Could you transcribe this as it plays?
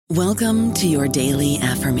Welcome to your daily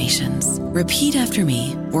affirmations. Repeat after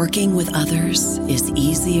me. Working with others is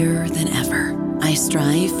easier than ever. I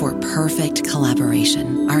strive for perfect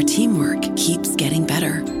collaboration. Our teamwork keeps getting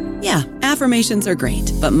better. Yeah, affirmations are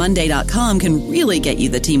great, but Monday.com can really get you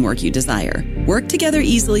the teamwork you desire. Work together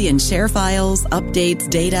easily and share files, updates,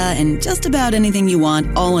 data, and just about anything you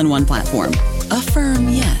want all in one platform. Affirm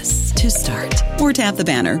yes to start, or tap the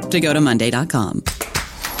banner to go to Monday.com.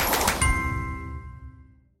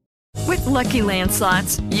 With Lucky Land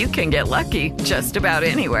Slots, you can get lucky just about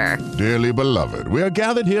anywhere. Dearly beloved, we are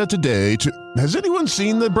gathered here today to... Has anyone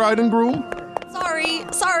seen the bride and groom?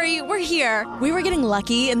 Sorry, we're here. We were getting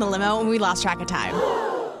lucky in the limo and we lost track of time.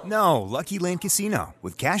 No, Lucky Land Casino,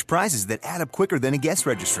 with cash prizes that add up quicker than a guest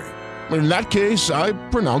registry. In that case, I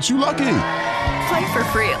pronounce you lucky. Play for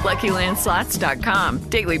free at LuckyLandSlots.com.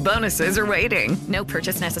 Daily bonuses are waiting. No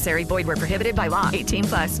purchase necessary. Void where prohibited by law.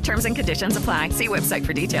 18+. Terms and conditions apply. See website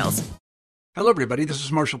for details. Hello, everybody. This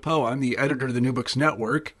is Marshall Poe. I'm the editor of the New Books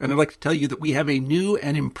Network, and I'd like to tell you that we have a new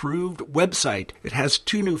and improved website. It has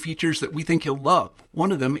 2 new features that we think you'll love.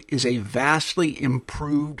 One of them is a vastly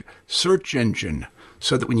improved search engine,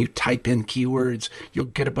 so that when you type in keywords, you'll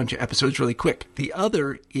get a bunch of episodes really quick. The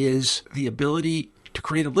other is the ability to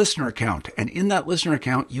create a listener account. And in that listener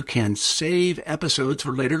account, you can save episodes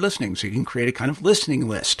for later listening. So you can create a kind of listening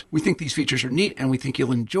list. We think these features are neat and we think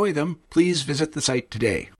you'll enjoy them. Please visit the site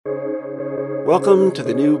today. Welcome to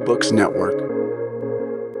the New Books Network.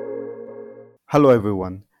 Hello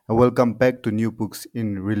everyone, and welcome back to New Books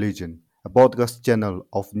in Religion, a podcast channel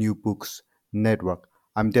of New Books Network.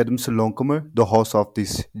 I'm Dedum Salonkamer, the host of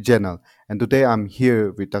this channel, and today I'm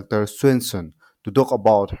here with Dr. Swenson to talk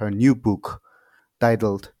about her new book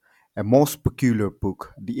titled A Most Peculiar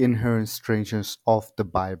Book, The Inherent Strangeness of the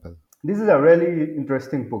Bible. This is a really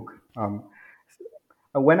interesting book.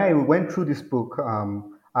 When I went through this book,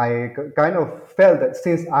 I kind of felt that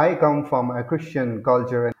since I come from a Christian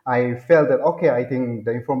culture, I felt that, okay, I think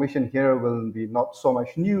the information here will be not so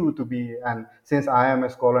much new to be, and since I am a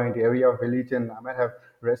scholar in the area of religion, I have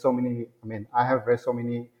read so many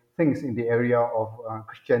things in the area of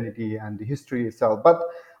Christianity and the history itself. But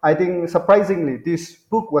I think surprisingly, this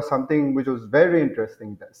book was something which was very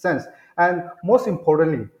interesting in that sense. And most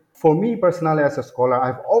importantly, for me personally as a scholar,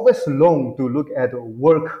 I've always longed to look at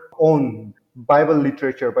work on Bible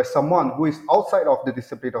literature by someone who is outside of the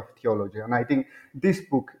discipline of theology. And I think this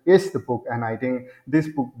book is the book, and I think this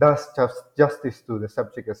book does justice to the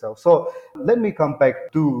subject itself. So let me come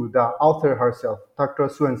back to the author herself, Dr.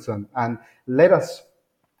 Swenson, and let us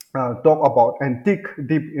talk about and dig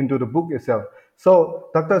deep into the book itself. So,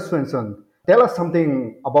 Dr. Swenson, tell us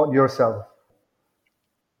something about yourself.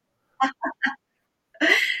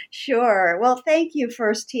 Sure. Well, thank you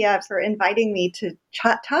first, Tia, for inviting me to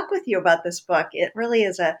talk with you about this book. It really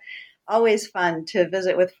is always fun to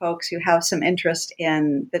visit with folks who have some interest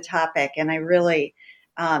in the topic, and I really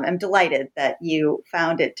am delighted that you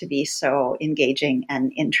found it to be so engaging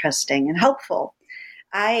and interesting and helpful.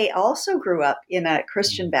 I also grew up in a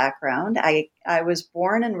Christian background. I was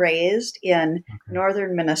born and raised in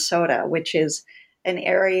northern Minnesota, which is an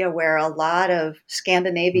area where a lot of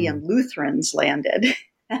Scandinavian Lutherans landed.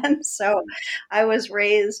 And so I was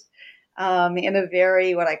raised in a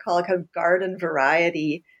very, what I call a kind of garden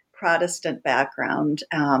variety Protestant background,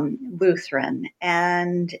 Lutheran.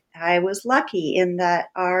 And I was lucky in that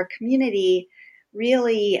our community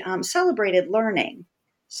really celebrated learning.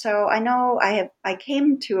 So I know I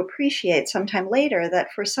came to appreciate sometime later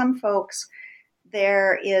that for some folks,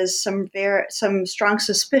 there is some strong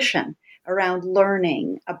suspicion around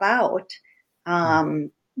learning about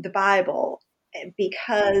the Bible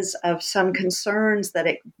because of some concerns that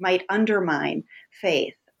it might undermine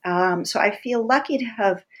faith. So I feel lucky to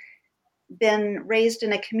have been raised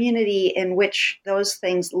in a community in which those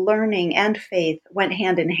things, learning and faith, went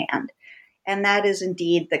hand in hand. And that is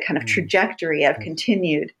indeed the kind of trajectory I've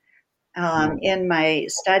continued in my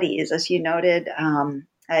studies. As you noted,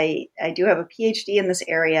 I do have a PhD in this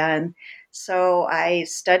area, and so I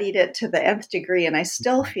studied it to the nth degree, and I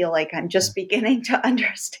still feel like I'm just beginning to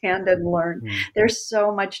understand and learn. There's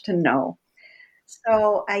so much to know.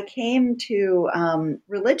 So I came to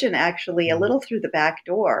religion actually a little through the back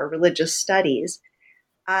door, religious studies.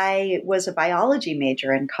 I was a biology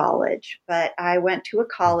major in college, but I went to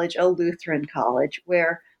a Lutheran college,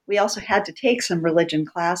 where we also had to take some religion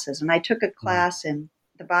classes. And I took a class in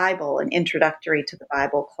the Bible, an introductory to the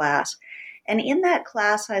Bible class. And in that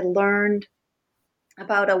class, I learned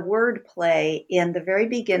about a word play in the very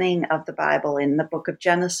beginning of the Bible, in the book of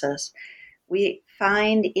Genesis. We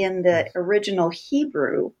find in the original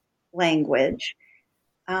Hebrew language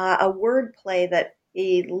a word play that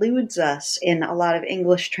eludes us in a lot of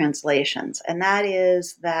English translations, and that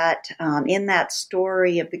is that in that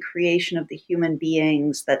story of the creation of the human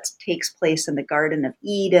beings that takes place in the Garden of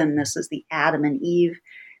Eden, this is the Adam and Eve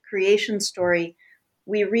creation story,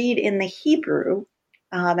 we read in the Hebrew,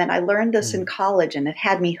 and I learned this in college and it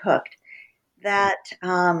had me hooked, that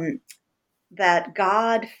that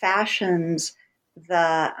God fashions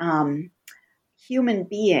the human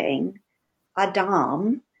being,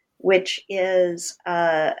 Adam, which is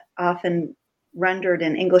often rendered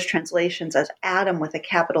in English translations as Adam with a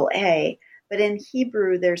capital A, but in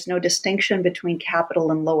Hebrew there's no distinction between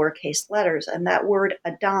capital and lowercase letters, and that word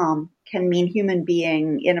Adam can mean human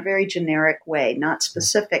being in a very generic way, not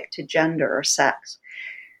specific to gender or sex.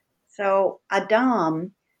 So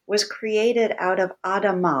Adam was created out of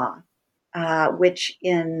Adamah, which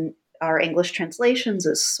in our English translations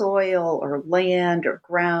is soil or land or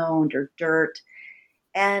ground or dirt,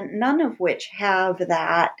 and none of which have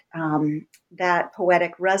that that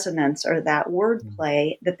poetic resonance or that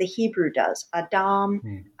wordplay that the Hebrew does.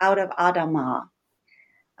 Adam out of Adamah,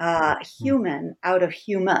 human out of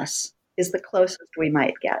humus is the closest we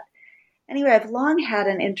might get. Anyway, I've long had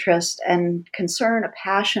an interest and concern, a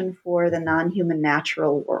passion for the non-human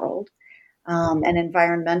natural world, and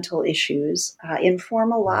environmental issues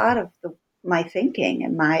inform a lot of my thinking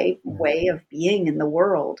and my way of being in the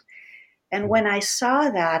world. And when I saw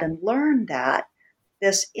that and learned that,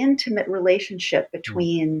 this intimate relationship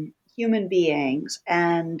between human beings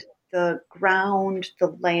and the ground, the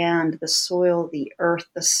land, the soil, the earth,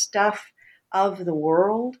 the stuff of the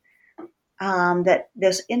world, that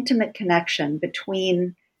this intimate connection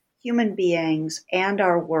between human beings and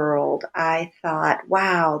our world, I thought,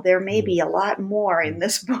 wow, there may be a lot more in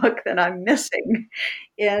this book than I'm missing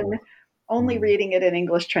in only reading it in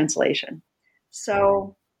English translation.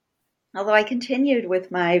 So although I continued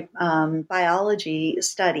with my biology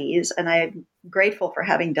studies, and I'm grateful for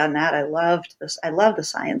having done that, I love the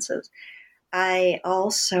sciences, I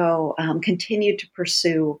also continued to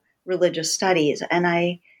pursue religious studies, and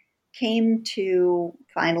I came to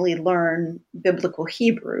finally learn Biblical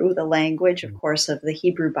Hebrew, the language, of course, of the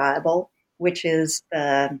Hebrew Bible, which is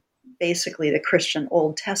basically the Christian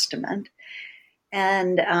Old Testament,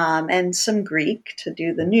 and some Greek to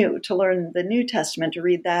learn the New Testament, to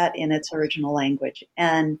read that in its original language,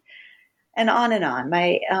 and on and on.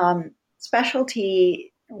 My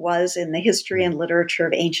specialty was in the history and literature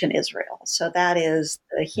of ancient Israel, so that is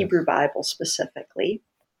the Hebrew Bible specifically.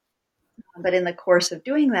 But in the course of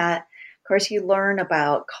doing that, of course, you learn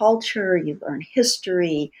about culture, you learn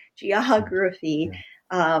history, geography,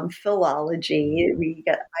 philology.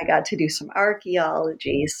 I got to do some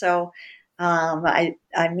archaeology. So I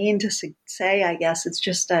mean to say, I guess it's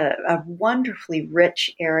just a wonderfully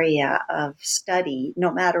rich area of study,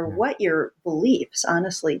 no matter what your beliefs,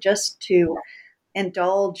 honestly, just to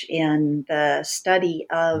indulge in the study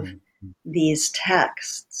of these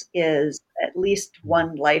texts is at least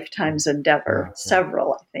one lifetime's endeavor,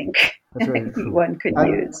 several, I think, one could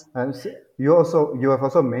use. And you have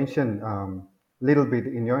also mentioned a little bit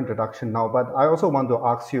in your introduction now, but I also want to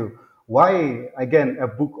ask you, why, again, a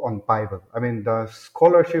book on Bible? I mean, the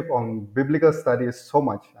scholarship on biblical study is so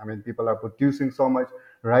much. I mean, people are producing so much,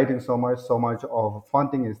 writing so much of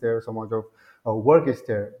funding is there, so much of work is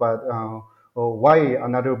there. But why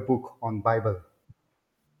another book on Bible?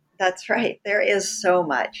 That's right. There is so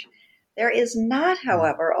much. There is not,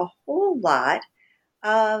 however, a whole lot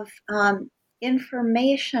of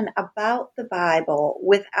information about the Bible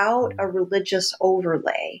without a religious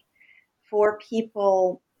overlay for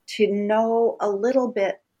people to know a little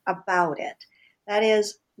bit about it. That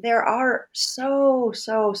is, there are so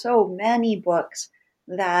many books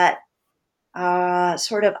that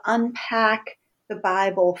sort of unpack the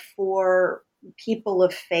Bible for people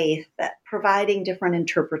of faith, that providing different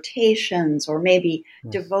interpretations or maybe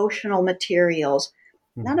devotional materials,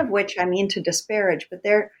 none of which I mean to disparage, but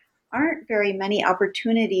there aren't very many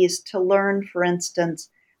opportunities to learn, for instance,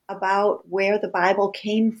 about where the Bible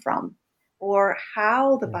came from, or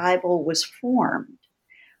how the Bible was formed,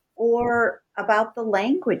 or about the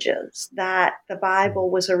languages that the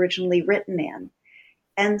Bible was originally written in.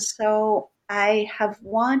 And so I have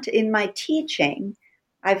in my teaching,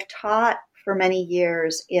 I've taught for many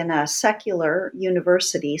years in a secular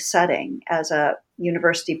university setting as a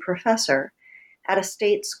university professor at a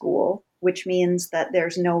state school, which means that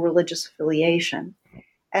there's no religious affiliation.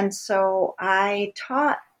 And so I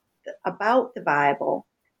taught about the Bible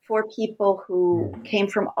for people who came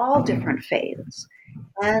from all different faiths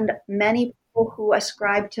and many people who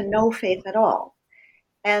ascribed to no faith at all.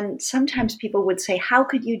 And sometimes people would say, how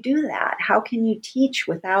could you do that? How can you teach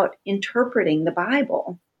without interpreting the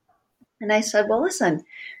Bible? And I said, well, listen,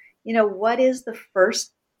 what is the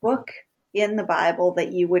first book in the Bible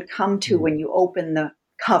that you would come to when you open the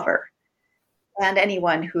cover? And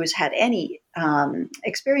anyone who's had any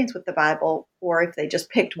experience with the Bible, or if they just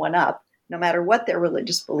picked one up, no matter what their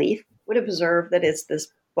religious belief, would observe that it's this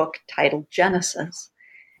book titled Genesis.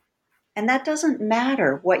 And that doesn't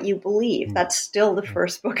matter what you believe. That's still the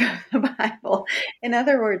first book of the Bible. In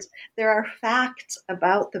other words, there are facts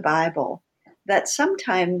about the Bible that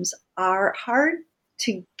sometimes are hard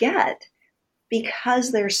to get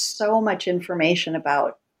because there's so much information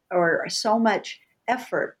about, or so much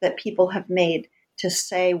effort that people have made to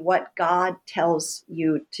say what God tells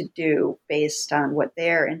you to do based on what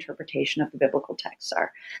their interpretation of the biblical texts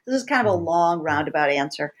are. This is kind of a long roundabout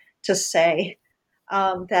answer to say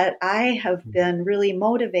that I have been really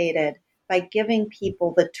motivated by giving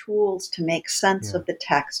people the tools to make sense of the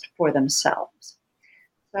text for themselves.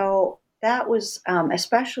 So that was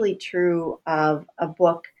especially true of a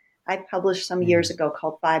book I published some years ago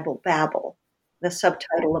called Bible Babble, the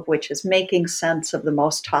subtitle of which is Making Sense of the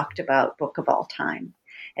Most Talked About Book of All Time.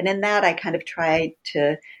 And in that, I kind of tried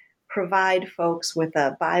to provide folks with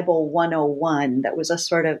a Bible 101 that was a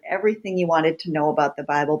sort of everything you wanted to know about the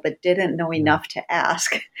Bible, but didn't know enough to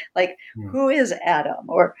ask, like who is Adam,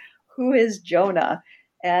 or who is Jonah,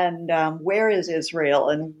 and where is Israel,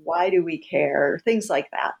 and why do we care, things like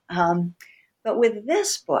that. But with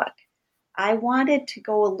this book, I wanted to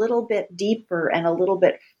go a little bit deeper and a little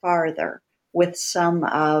bit farther with some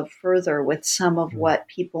of what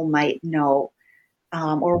people might know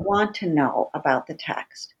or want to know about the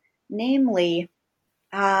text. Namely,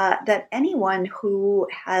 that anyone who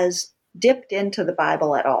has dipped into the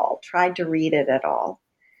Bible at all, tried to read it at all,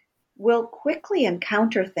 will quickly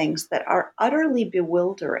encounter things that are utterly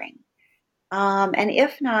bewildering. And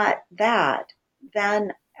if not that,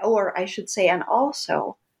 then, or I should say, and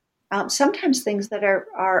also, sometimes things that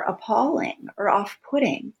are appalling or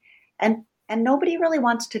off-putting. And nobody really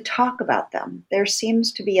wants to talk about them. There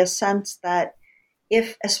seems to be a sense that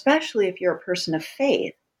especially if you're a person of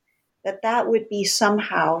faith, that would be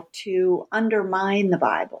somehow to undermine the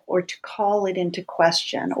Bible or to call it into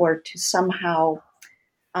question or to somehow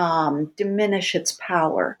diminish its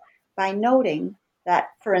power by noting that,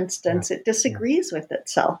 for instance, it disagrees with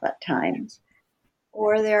itself at times.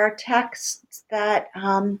 Or there are texts that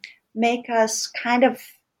make us kind of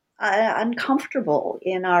uncomfortable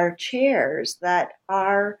in our chairs that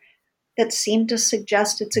seem to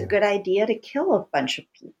suggest it's a good idea to kill a bunch of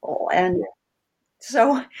people. And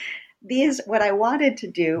so what I wanted to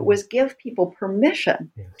do was give people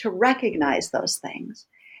permission to recognize those things,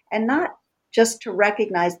 and not just to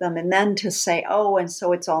recognize them and then to say, oh, and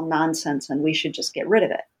so it's all nonsense and we should just get rid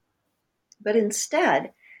of it. But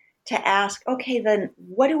instead to ask, okay, then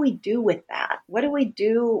what do we do with that? What do we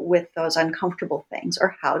do with those uncomfortable things?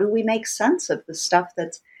 Or how do we make sense of the stuff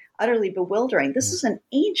that's utterly bewildering? This is an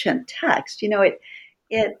ancient text.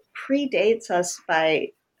 It predates us by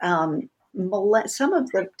some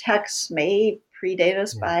of the texts may predate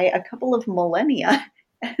us by a couple of millennia.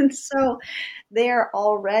 And so they're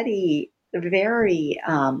already very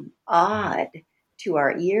odd to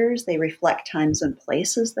our ears. They reflect times and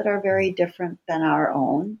places that are very different than our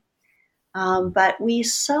own. But we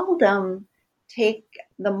seldom take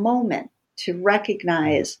the moment to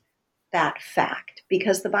recognize that fact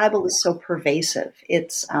because the Bible is so pervasive.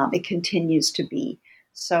 It continues to be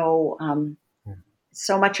so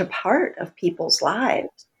much a part of people's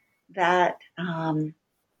lives that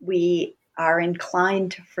we are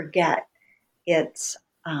inclined to forget its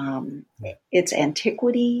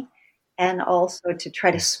antiquity, and also to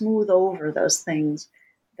try to smooth over those things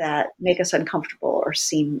that make us uncomfortable or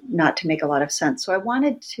seem not to make a lot of sense. So I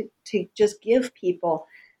wanted to just give people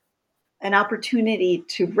an opportunity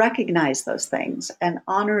to recognize those things and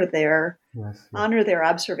honor their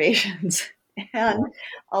observations, and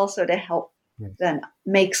also to help then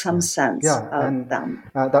make some sense of them.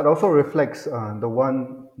 That also reflects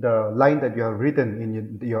the line that you have written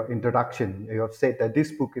in your introduction. You have said that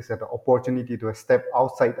this book is an opportunity to step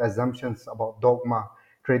outside assumptions about dogma,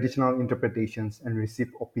 traditional interpretations, and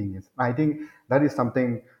received opinions. I think that is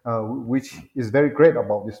something which is very great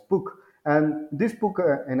about this book. And this book,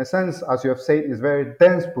 in a sense, as you have said, is a very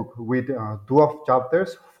dense book with 12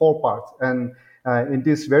 chapters, 4 parts. And in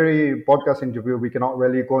this very podcast interview, we cannot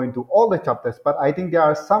really go into all the chapters, but I think there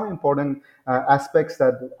are some important aspects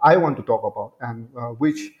that I want to talk about, and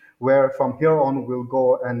where from here on we'll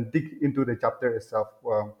go and dig into the chapter itself.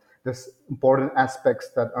 There's important aspects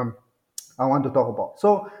that I want to talk about.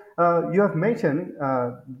 So you have mentioned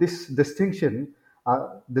this distinction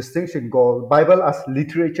called Bible as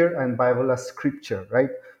literature and Bible as scripture, right?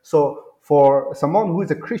 So for someone who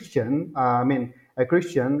is a Christian, a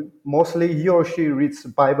Christian, mostly he or she reads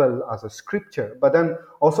Bible as a scripture. But then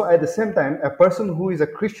also at the same time, a person who is a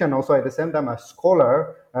Christian, also at the same time a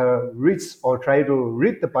scholar, reads or try to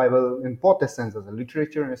read the Bible in both sense as a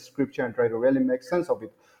literature and a scripture and try to really make sense of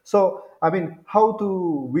it. So, how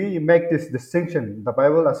do we make this distinction, the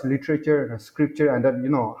Bible as literature and scripture, and then,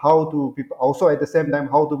 how do people also at the same time,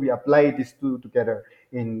 how do we apply these two together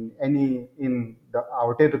in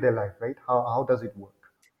our day-to-day life, right? How does it work?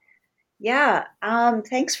 Yeah,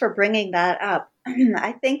 thanks for bringing that up.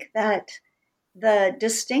 I think that the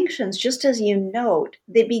distinctions, just as you note,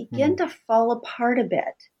 they begin to fall apart a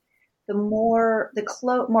bit the more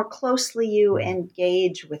closely you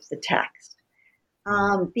engage with the text.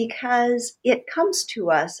 Because it comes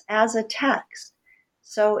to us as a text.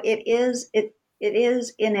 So it is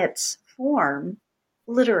in its form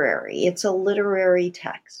literary. It's a literary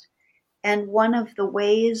text. And one of the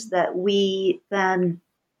ways that we then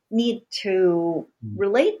need to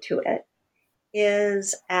relate to it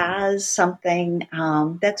is as something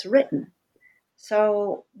that's written.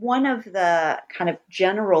 So one of the kind of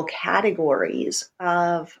general categories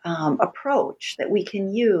of approach that we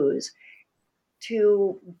can use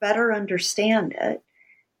to better understand it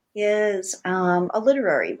is a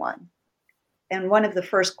literary one. And one of the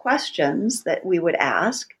first questions that we would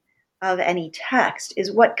ask of any text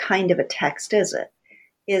is, what kind of a text is it?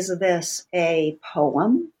 Is this a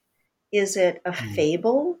poem? Is it a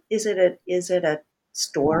fable? Is it a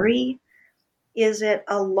story? Is it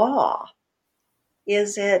a law?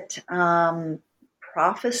 Is it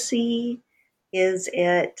prophecy? Is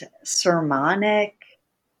it sermonic?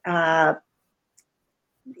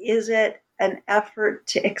 Is it an effort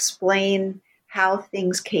to explain how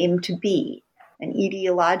things came to be, an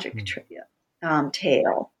ideologic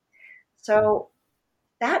tale? So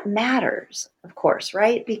that matters, of course,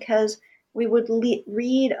 right? Because we would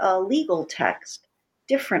read a legal text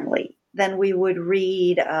differently than we would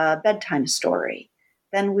read a bedtime story,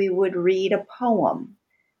 than we would read a poem,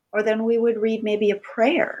 or than we would read maybe a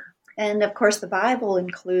prayer. And of course, the Bible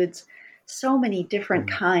includes so many different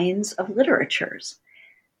kinds of literatures.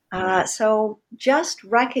 So just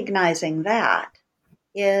recognizing that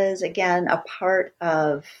is, again, a part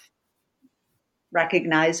of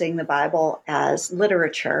recognizing the Bible as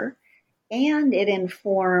literature. And it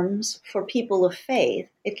informs, for people of faith,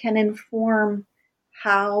 it can inform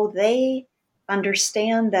how they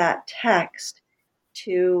understand that text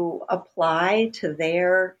to apply to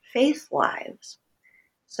their faith lives.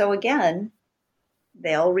 So again,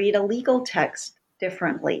 they'll read a legal text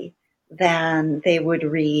differently than they would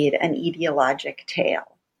read an ideologic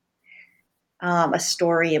tale, a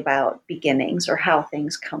story about beginnings or how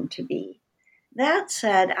things come to be. That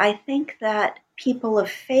said, I think that people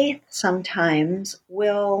of faith sometimes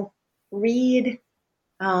will read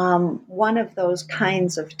one of those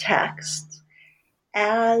kinds of texts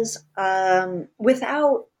as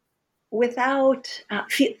without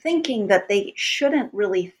thinking that they shouldn't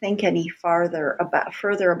really think any further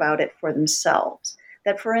about it for themselves.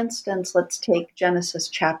 That, for instance, let's take Genesis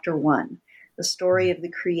chapter 1, the story of the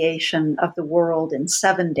creation of the world in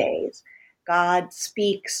 7 days. God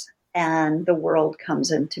speaks and the world comes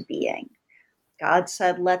into being. God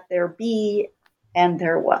said, "Let there be," and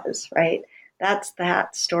there was, right? That's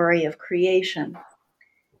that story of creation.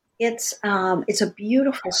 It's a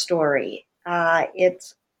beautiful story.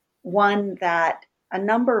 It's one that a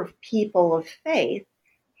number of people of faith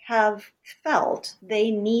have felt they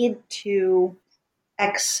need to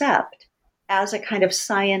accept as a kind of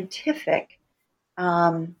scientific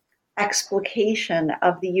explication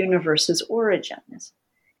of the universe's origins.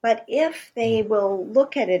 But if they will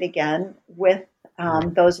look at it again with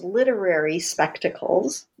those literary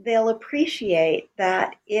spectacles, they'll appreciate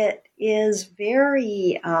that it is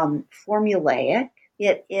very formulaic.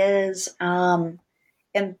 It is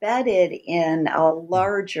embedded in a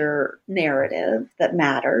larger narrative that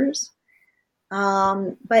matters.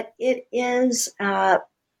 But it is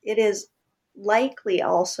likely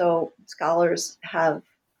also, scholars have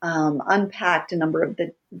unpacked a number of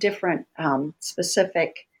the different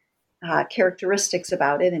specific characteristics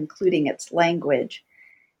about it, including its language,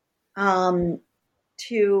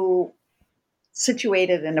 to situate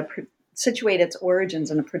its origins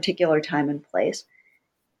in a particular time and place,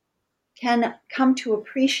 can come to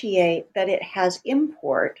appreciate that it has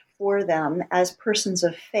import for them as persons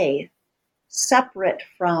of faith, separate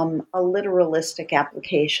from a literalistic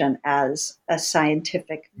application as a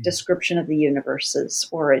scientific description of the universe's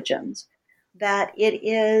origins. that it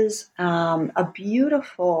is a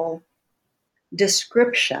beautiful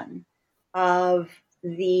description of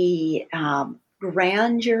the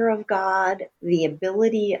grandeur of God, the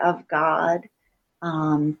ability of God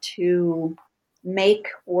to make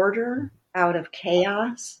order out of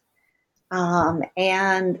chaos,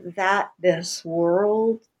 and that this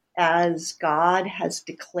world, as God has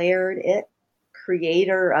declared it,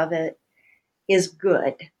 creator of it, is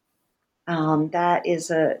good. That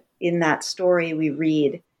is in that story we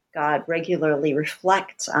read, God regularly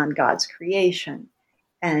reflects on God's creation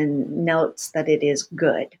and notes that it is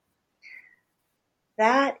good.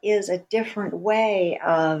 That is a different way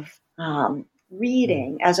of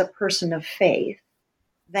reading as a person of faith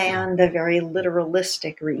than the very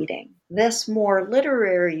literalistic reading. This more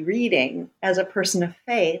literary reading as a person of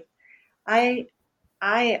faith, I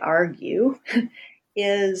argue,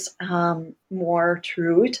 is more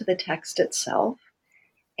true to the text itself,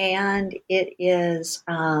 and it is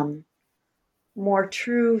more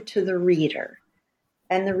true to the reader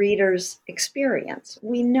and the reader's experience.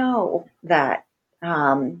 We know that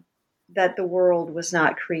that the world was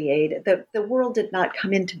not created, the world did not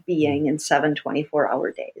come into being in 7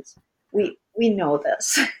 24-hour days. We know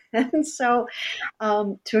this. And so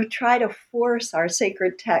to try to force our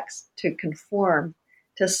sacred text to conform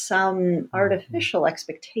to some artificial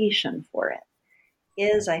expectation for it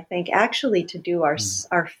is, I think, actually to do our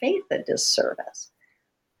faith a disservice.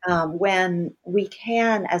 When we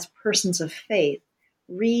can, as persons of faith,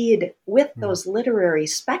 read with those literary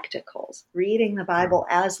spectacles, reading the Bible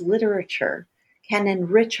as literature can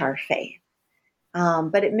enrich our faith.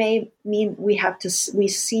 But it may mean we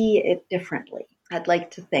see it differently. I'd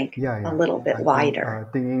like to think a little bit wider,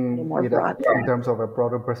 thinking more broadly. in terms of a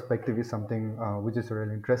broader perspective is something which is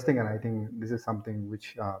really interesting, and I think this is something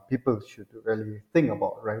which people should really think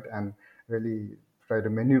about, right? And really try to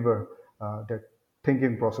maneuver their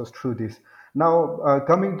thinking process through this. Now,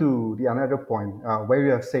 coming to the another point where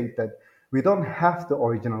you have said that we don't have the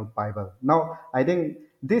original Bible. Now, I think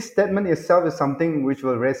this statement itself is something which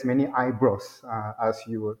will raise many eyebrows, as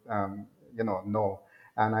you would know.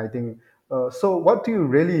 And I think, so what do you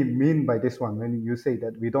really mean by this one when you say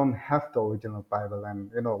that we don't have the original Bible?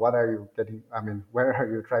 And, what are you getting? I mean, where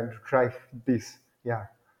are you trying to drive this? Yeah.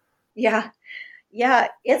 Yeah,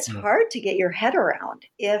 it's hard to get your head around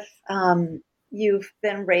if you've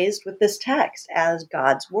been raised with this text as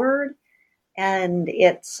God's word, and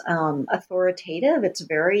it's authoritative.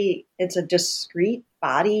 It's a discrete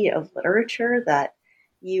body of literature that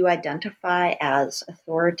you identify as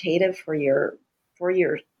authoritative for your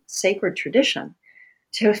sacred tradition.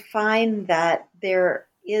 To find that there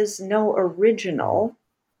is no original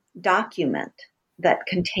document that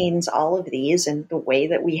contains all of these in the way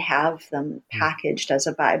that we have them packaged as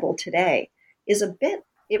a Bible today was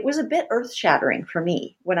a bit earth-shattering for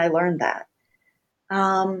me when I learned that.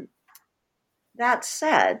 That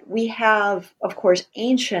said, we have, of course,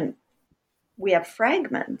 we have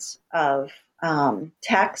fragments of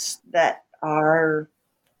texts that are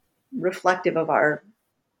reflective of our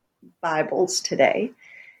Bibles today.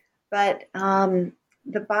 But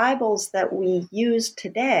the Bibles that we use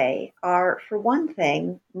today are, for one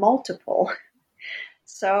thing, multiple.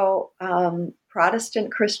 So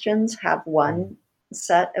Protestant Christians have one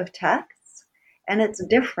set of texts, and it's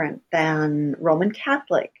different than Roman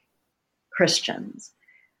Catholic Christians.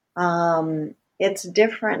 It's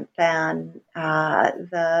different than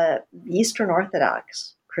the Eastern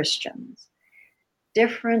Orthodox Christians,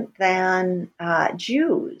 different than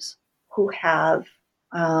Jews who have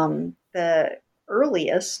the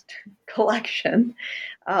earliest collection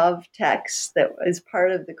of texts that is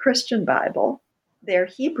part of the Christian Bible, their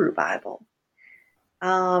Hebrew Bible.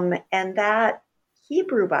 And that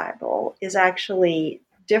Hebrew Bible is actually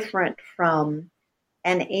different from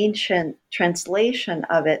an ancient translation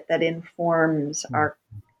of it that informs our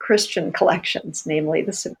Christian collections, namely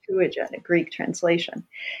the Septuagint, a Greek translation.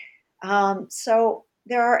 So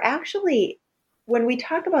there are actually, when we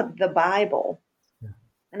talk about the Bible,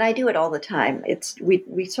 and I do it all the time,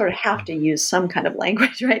 we sort of have to use some kind of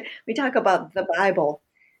language, right? We talk about the Bible.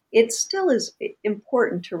 It still is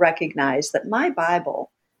important to recognize that my Bible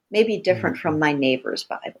may be different from my neighbor's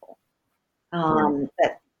Bible.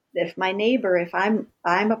 That if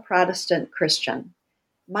I'm a Protestant Christian,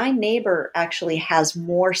 my neighbor actually has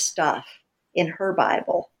more stuff in her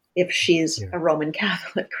Bible if she's a Roman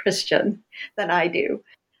Catholic Christian than I do.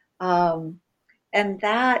 And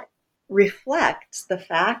that reflects the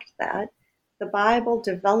fact that the Bible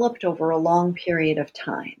developed over a long period of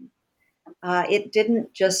time. It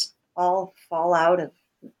didn't just all fall out of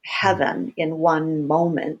heaven in one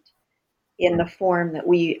moment. in the form that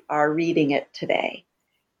we are reading it today.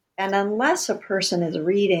 And unless a person is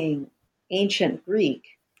reading ancient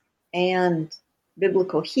Greek and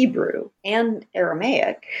biblical Hebrew and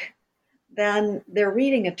Aramaic, then they're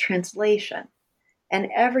reading a translation. And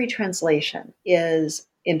every translation is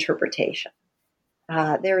interpretation.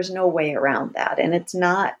 There is no way around that. And it's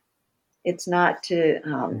not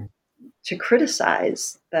to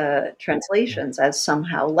criticize the translations as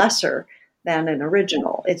somehow lesser than an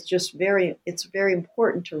original. It's just very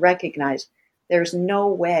important to recognize there's no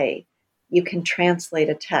way you can translate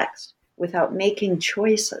a text without making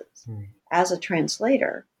choices as a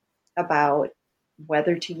translator about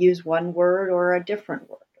whether to use one word or a different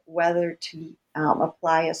word, whether to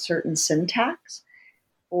apply a certain syntax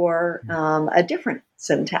or a different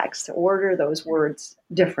syntax, to order those words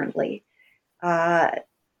differently.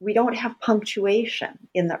 We don't have punctuation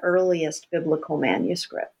in the earliest biblical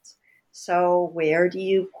manuscripts. So where do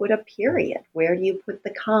you put a period? Where do you put the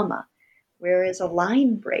comma? Where is a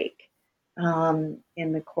line break in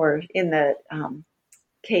the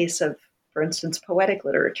case of, for instance, poetic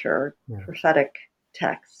literature, prophetic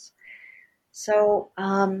texts? So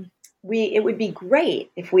it would be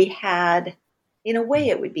great if we had, in a way,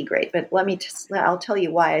 it would be great. But I'll tell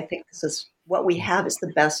you why I think what we have is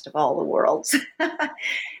the best of all the worlds.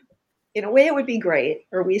 In a way, it would be great,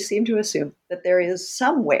 or we seem to assume that there is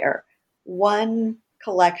somewhere one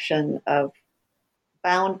collection of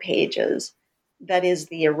bound pages that is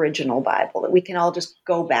the original Bible, that we can all just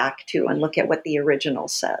go back to and look at what the original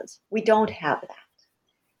says. We don't have that.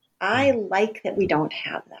 I like that we don't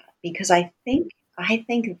have that, because I think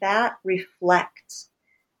that reflects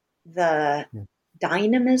the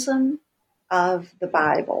dynamism of the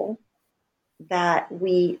Bible that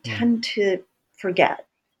we tend to forget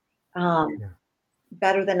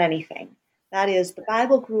better than anything. That is, the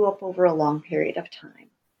Bible grew up over a long period of time.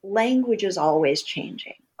 Language is always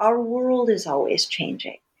changing. Our world is always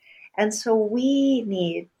changing. And so we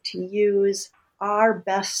need to use our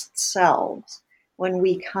best selves when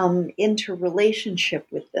we come into relationship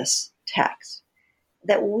with this text,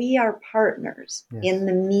 that we are partners in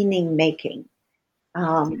the meaning making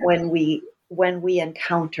when we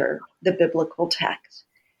encounter the biblical text.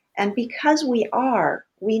 And because we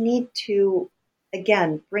need to,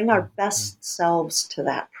 again, bring our best selves to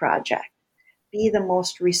that project, be the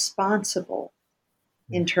most responsible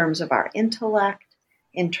in terms of our intellect,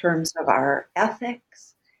 in terms of our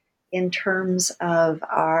ethics, in terms of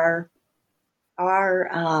our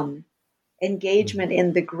engagement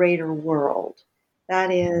in the greater world.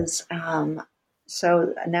 That is,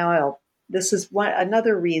 so now this is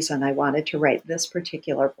another reason I wanted to write this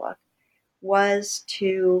particular book, was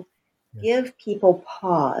to give people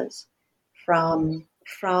pause from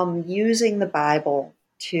using the Bible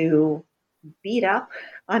to beat up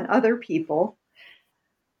on other people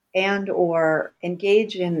and or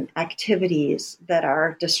engage in activities that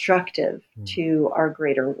are destructive to our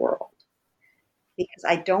greater world. Because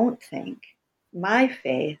I don't think my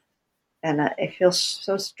faith, and I feel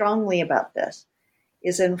so strongly about this,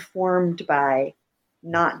 is informed by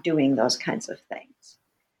not doing those kinds of things.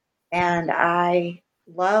 And I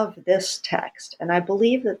love this text, and I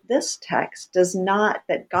believe that this text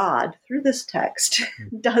that God, through this text,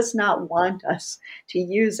 does not want us to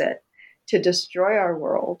use it to destroy our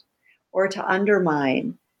world or to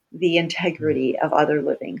undermine the integrity of other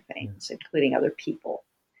living things, including other people.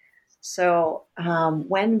 So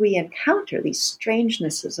when we encounter these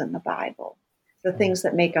strangenesses in the Bible, the things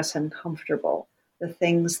that make us uncomfortable, the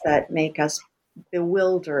things that make us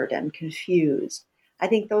bewildered and confused, I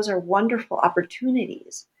think those are wonderful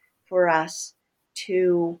opportunities for us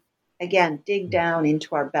to, again, dig down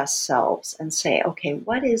into our best selves and say, okay,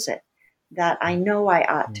 what is it that I know I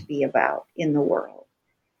ought to be about in the world?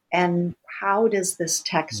 And how does this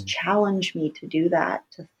text challenge me to do that,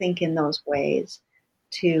 to think in those ways,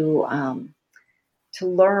 to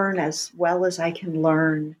learn as well as I can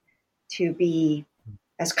learn, to be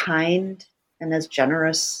as kind and as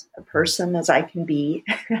generous a person as I can be,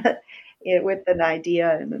 with an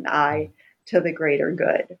idea and an eye to the greater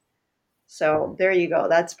good. So there you go.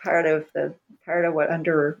 That's part of what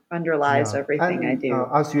underlies everything I do.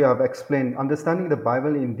 As you have explained, understanding the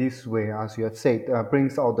Bible in this way, as you have said,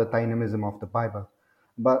 brings out the dynamism of the Bible.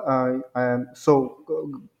 But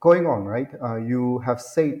going on, right? You have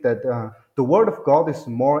said that the Word of God is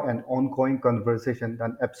more an ongoing conversation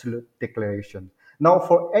than absolute declaration. Now,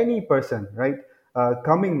 for any person, right,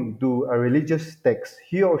 coming to a religious text,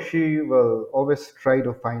 he or she will always try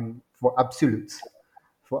to find for absolutes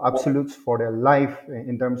for their life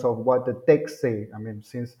in terms of what the text say. I mean,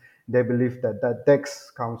 since they believe that that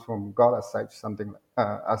text comes from God as such, something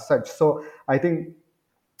as such. So I think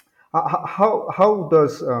how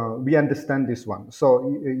does we understand this one? So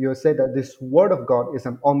you say that this word of God is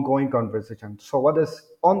an ongoing conversation. So what does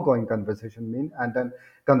ongoing conversation mean? And then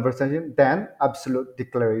conversation, then absolute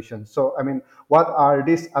declaration. So I mean, what are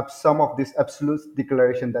these some of these absolute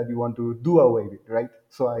declaration that you want to do away with, right?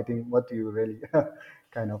 So I think what do you really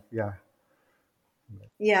kind of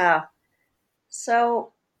Yeah.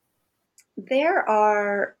 So there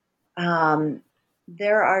are um,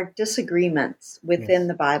 there are disagreements within yes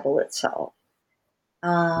the Bible itself.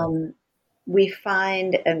 We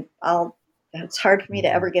find, and it's hard for me to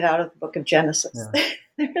ever get out of the book of Genesis. yeah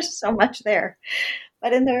There's so much there.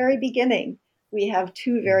 But in the very beginning, we have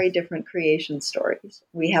two very yes different creation stories.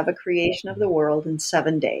 We have a creation of the world in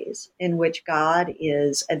 7 days, in which God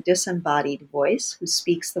is a disembodied voice who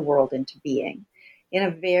speaks the world into being in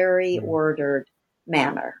a very mm, ordered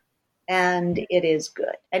manner. And it is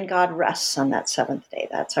good. And God rests on that seventh day.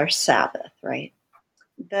 That's our Sabbath, right?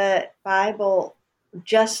 The Bible,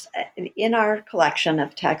 just in our collection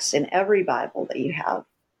of texts in every Bible that you have,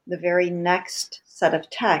 the very next set of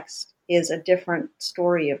texts is a different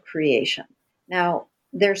story of creation. Now,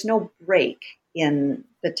 there's no break in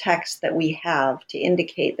the text that we have to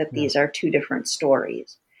indicate that yeah these are two different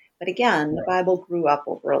stories. But again, the Bible grew up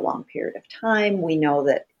over a long period of time. We know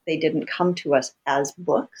that they didn't come to us as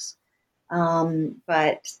books,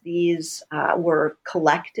 but these were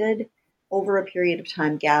collected over a period of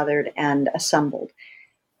time, gathered and assembled.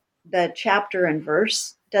 The chapter and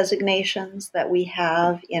verse designations that we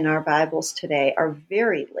have in our Bibles today are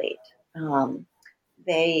very late.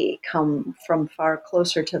 They come from far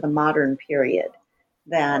closer to the modern period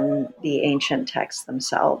than the ancient texts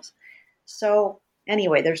themselves. So,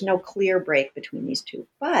 anyway, there's no clear break between these two,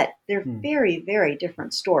 but they're mm, very, very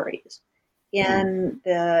different stories. In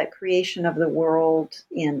the creation of the world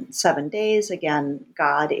in 7 days, again,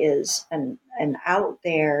 God is an out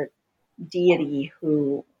there deity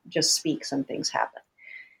who just speaks and things happen.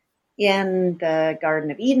 In the Garden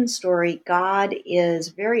of Eden story, God is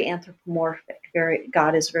very anthropomorphic.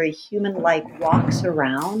 God is very human-like, walks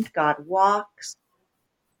around. God walks.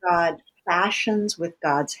 God fashions with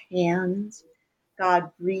God's hands.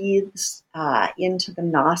 God breathes into the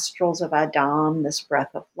nostrils of Adam this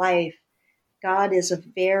breath of life. God is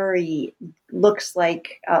looks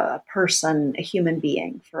like a person, a human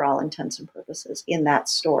being for all intents and purposes in that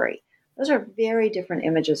story. Those are very different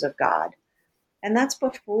images of God. And that's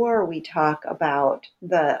before we talk about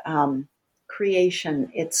the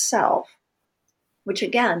creation itself, which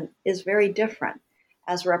again is very different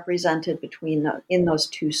as represented in those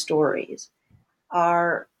two stories.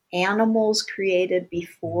 Are animals created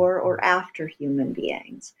before or after human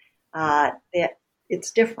beings?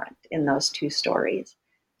 It's different in those two stories.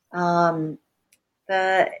 So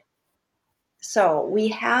we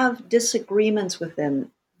have disagreements within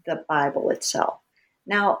the Bible itself.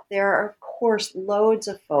 Now, there are, of course, loads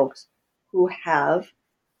of folks who have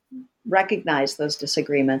recognized those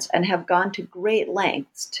disagreements and have gone to great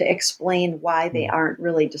lengths to explain why they aren't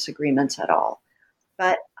really disagreements at all.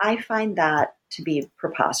 But I find that to be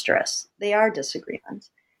preposterous. They are disagreements.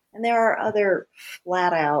 And there are other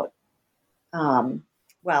flat out,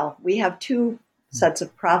 we have two sets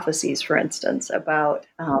of prophecies, for instance, about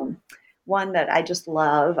one that I just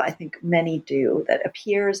love, I think many do, that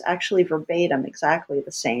appears actually verbatim exactly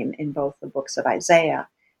the same in both the books of Isaiah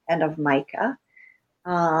and of Micah.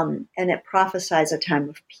 And it prophesies a time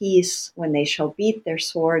of peace when they shall beat their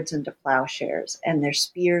swords into plowshares and their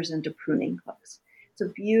spears into pruning hooks. It's a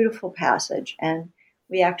beautiful passage. And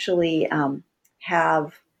we actually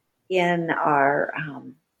have in our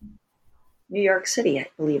New York City, I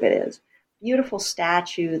believe it is, beautiful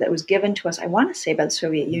statue that was given to us, I want to say by the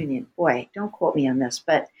Soviet Union. Boy, don't quote me on this,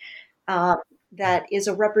 but that is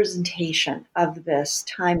a representation of this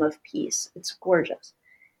time of peace. It's gorgeous.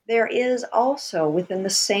 There is also within the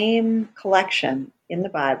same collection in the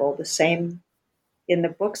Bible, in the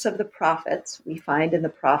books of the prophets, we find in the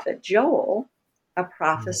prophet Joel a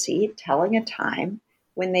prophecy telling a time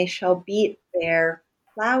when they shall beat their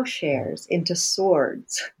plowshares into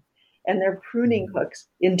swords and their pruning hooks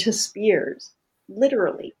into spears.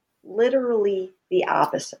 Literally the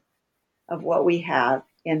opposite of what we have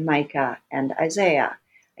in Micah and Isaiah.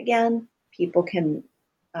 Again, people can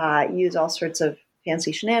use all sorts of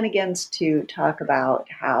fancy shenanigans to talk about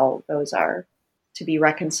how those are to be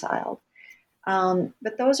reconciled.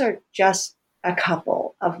 But those are just a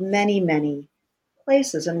couple of many, many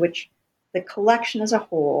places in which the collection as a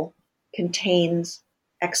whole contains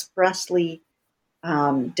expressly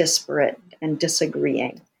disparate and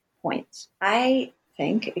disagreeing points. I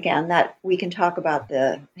think, again, that we can talk about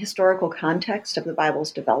the historical context of the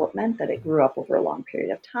Bible's development, that it grew up over a long period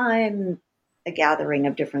of time, a gathering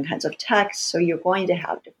of different kinds of texts. So you're going to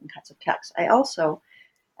have different kinds of texts. I also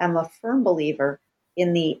am a firm believer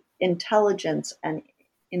in the intelligence and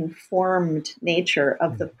informed nature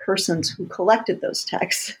of the persons who collected those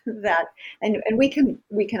texts. And we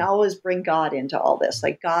can always bring God into all this,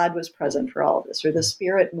 like God was present for all of this, or the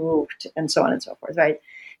Spirit moved, and so on and so forth, right?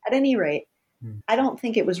 At any rate, I don't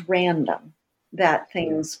think it was random that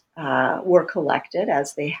things were collected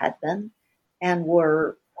as they had been and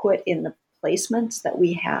were put in the placements that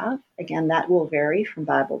we have. Again, that will vary from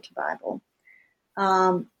Bible to Bible.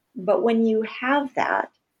 But when you have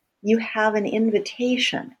that, you have an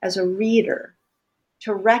invitation as a reader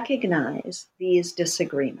to recognize these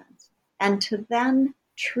disagreements and to then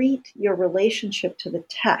treat your relationship to the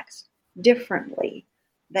text differently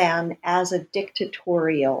than as a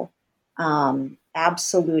dictatorial,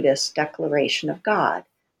 absolutist declaration of God.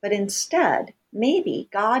 But instead, maybe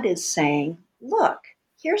God is saying, look,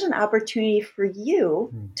 here's an opportunity for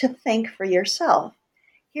you to think for yourself.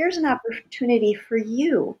 Here's an opportunity for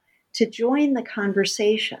you to join the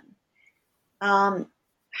conversation.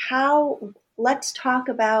 Let's talk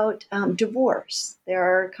about divorce. There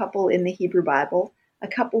are a couple in the Hebrew Bible, a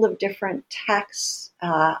couple of different texts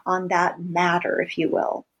on that matter, if you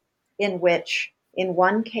will, in which, in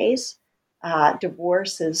one case,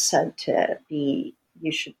 divorce is said to be,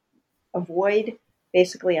 you should avoid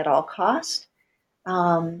basically at all cost,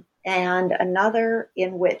 and another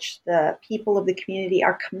in which the people of the community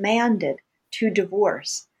are commanded to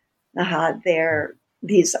divorce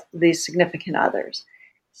these significant others.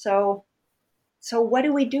 So what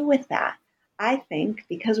do we do with that? I think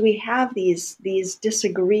because we have these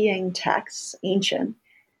disagreeing texts, ancient,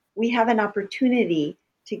 we have an opportunity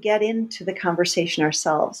to get into the conversation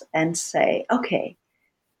ourselves and say, okay,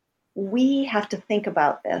 we have to think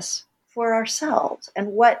about this for ourselves.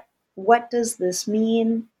 And what does this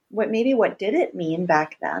mean? What did it mean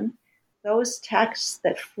back then? Those texts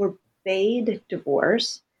that forbade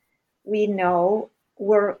divorce, we know,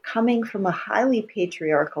 were coming from a highly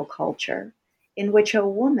patriarchal culture in which a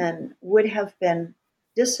woman would have been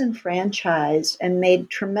disenfranchised and made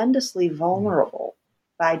tremendously vulnerable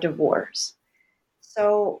by divorce.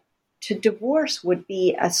 So to divorce would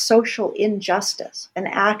be a social injustice, an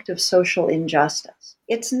act of social injustice.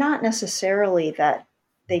 It's not necessarily that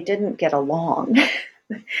they didn't get along.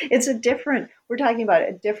 We're talking about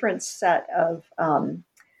a different set of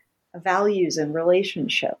values and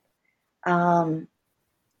relationship.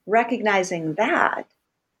 Recognizing that,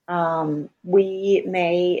 we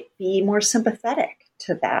may be more sympathetic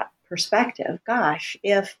to that perspective. Gosh,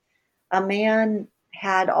 if a man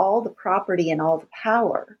had all the property and all the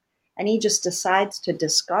power, and he just decides to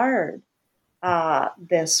discard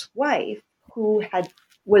this wife who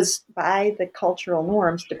was by the cultural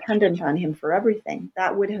norms dependent on him for everything,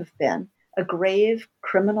 that would have been a grave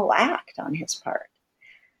criminal act on his part.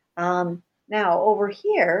 Now, over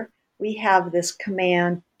here, we have this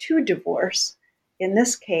command to divorce. In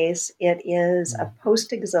this case, it is a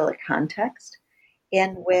post-exilic context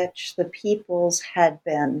in which the peoples had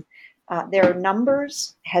been, their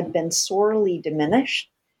numbers had been sorely diminished,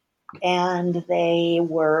 and they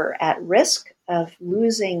were at risk of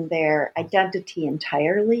losing their identity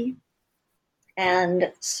entirely.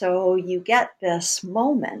 And so you get this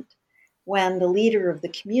moment when the leader of the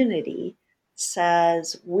community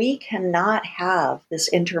says, we cannot have this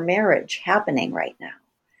intermarriage happening right now,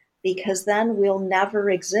 because then we'll never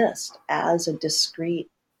exist as a discrete,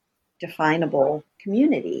 definable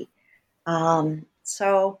community.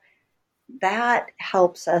 So that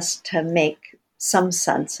helps us to make some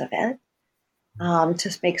sense of it,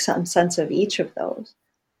 to make some sense of each of those.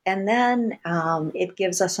 And then it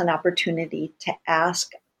gives us an opportunity to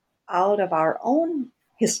ask out of our own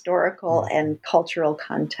historical and cultural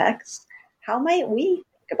context, how might we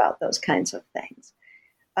think about those kinds of things?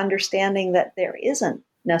 Understanding that there isn't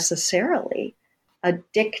necessarily a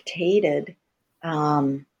dictated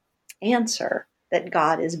answer that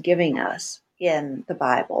God is giving us in the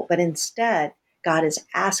Bible, but instead God is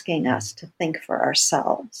asking us to think for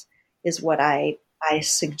ourselves, is what I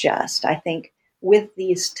suggest. I think with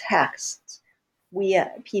these texts, we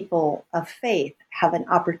people of faith have an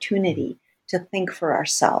opportunity to think for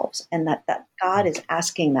ourselves, and that God is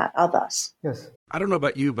asking that of us. Yes. I don't know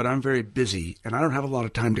about you, but I'm very busy and I don't have a lot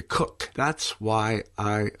of time to cook. That's why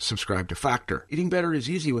I subscribe to Factor. Eating better is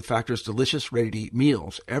easy with Factor's delicious, ready-to-eat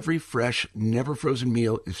meals. Every fresh, never frozen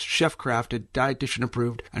meal is chef-crafted, dietitian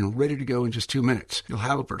approved, and ready to go in just 2 minutes. You'll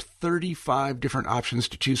have over 35 different options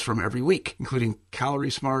to choose from every week, including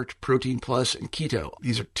Calorie Smart, Protein Plus, and Keto.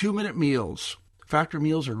 These are 2-minute meals. Factor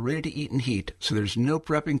meals are ready to eat and heat, so there's no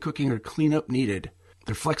prepping, cooking, or cleanup needed.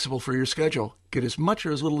 They're flexible for your schedule. Get as much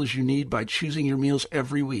or as little as you need by choosing your meals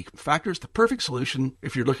every week. Factor's the perfect solution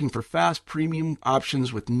if you're looking for fast, premium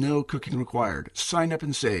options with no cooking required. Sign up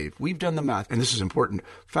and save. We've done the math, and this is important.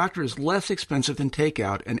 Factor is less expensive than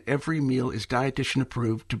takeout, and every meal is dietitian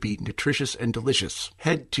approved to be nutritious and delicious.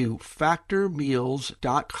 Head to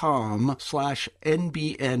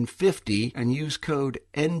factormeals.com/NBN50 and use code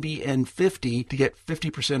NBN50 to get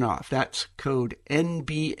 50% off. That's code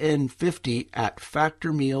NBN50 at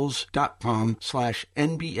factormeals.com/NBN50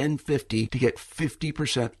 to get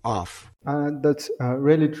 50% off. That's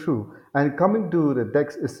really true. And coming to the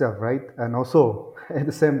text itself, right? And also at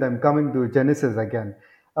the same time, coming to Genesis again.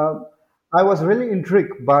 I was really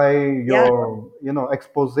intrigued by your,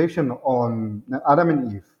 exposition on Adam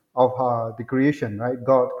and Eve, of the creation, right?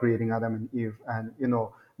 God creating Adam and Eve, and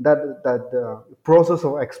that process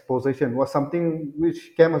of exposition was something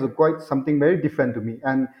which came as quite something very different to me.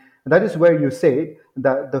 And that is where you say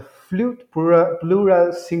that the fluid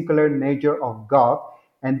plural singular nature of God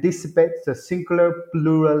anticipates the singular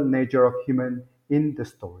plural nature of human in the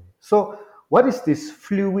story. So what is this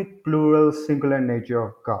fluid plural singular nature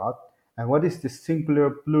of God, and what is the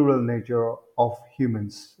singular plural nature of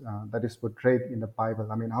humans that is portrayed in the Bible?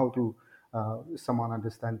 I mean, how to someone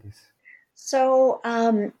understand this? So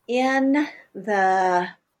in the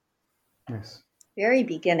very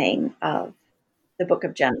beginning of the book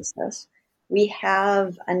of Genesis, we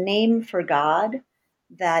have a name for God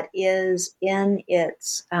that is in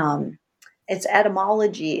its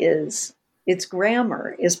etymology, its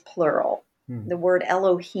grammar is plural. The word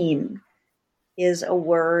Elohim is a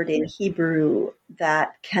word in Hebrew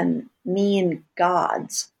that can mean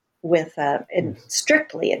gods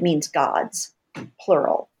strictly it means gods,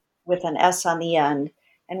 plural, with an S on the end.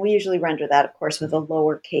 And we usually render that, of course, with a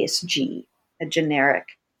lowercase g, a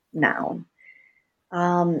generic noun.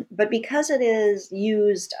 But because it is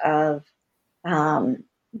used of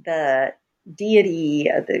the deity,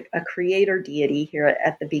 a creator deity here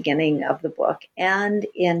at the beginning of the book, and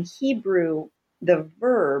in Hebrew, the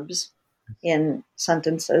verbs in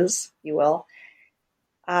sentences, you will,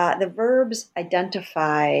 the verbs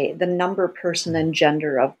identify the number, person, and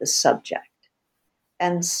gender of the subject.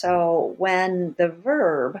 And so when the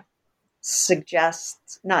verb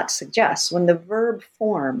when the verb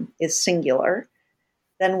form is singular,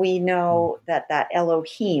 then we know that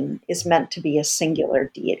Elohim is meant to be a singular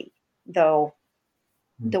deity, though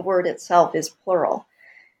the word itself is plural.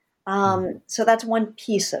 So that's one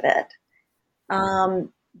piece of it.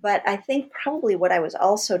 But I think probably what I was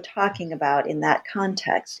also talking about in that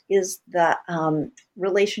context is the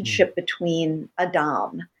relationship between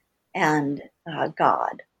Adam and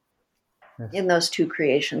God in those two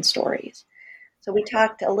creation stories. So we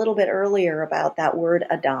talked a little bit earlier about that word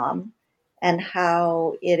Adam and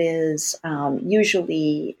how it is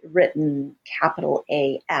usually written capital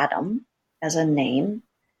A, Adam, as a name.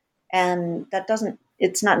 And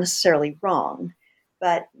it's not necessarily wrong,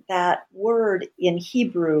 but that word in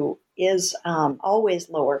Hebrew is always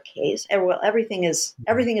lowercase. Well, everything is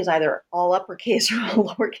either all uppercase or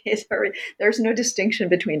all lowercase. There's no distinction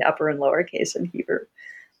between upper and lowercase in Hebrew.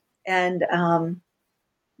 And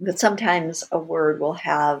but sometimes a word will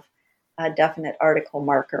have a definite article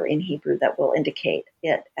marker in Hebrew that will indicate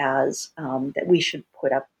it as that we should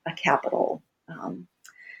put up a capital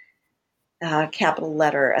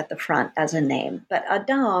letter at the front as a name. But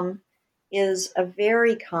Adam is a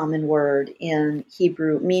very common word in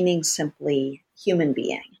Hebrew, meaning simply human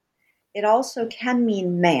being. It also can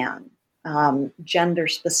mean man, gender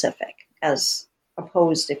specific, as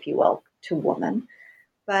opposed, if you will, to woman.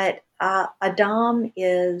 But Adam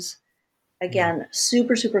is, again,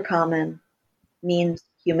 super, super common, means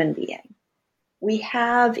human being. We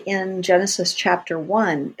have in Genesis chapter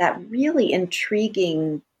 1 that really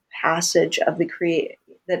intriguing passage of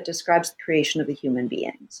that describes the creation of the human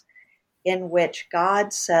beings, in which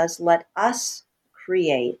God says, let us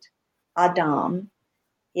create Adam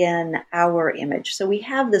in our image. So we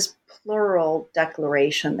have this plural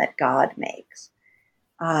declaration that God makes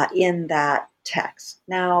in that text.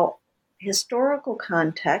 Now,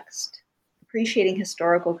 appreciating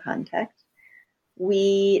historical context,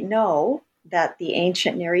 we know that the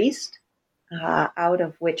ancient Near East out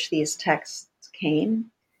of which these texts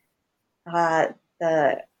came.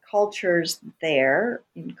 The cultures there,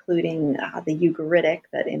 including the Ugaritic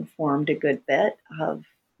that informed a good bit of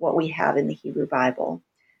what we have in the Hebrew Bible,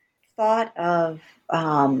 thought of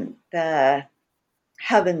the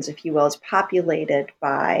heavens, if you will, as populated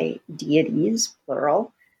by deities,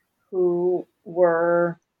 plural, who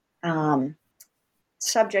were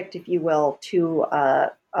subject, if you will, to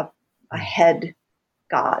a head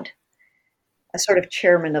god, a sort of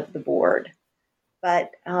chairman of the board.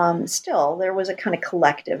 But still, there was a kind of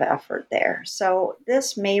collective effort there. So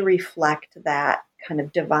this may reflect that kind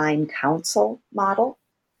of divine council model,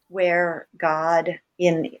 where God,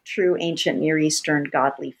 in true ancient Near Eastern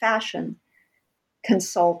godly fashion,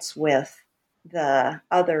 consults with the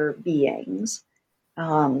other beings,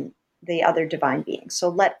 the other divine beings. So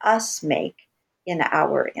let us make in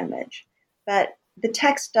our image. But the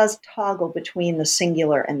text does toggle between the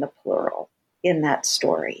singular and the plural in that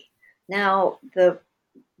story. Now, the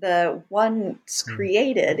one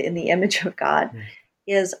created in the image of God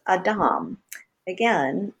is Adam.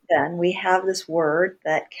 Again, then we have this word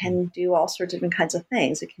that can do all sorts of different kinds of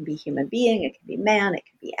things. It can be human being, it can be man, it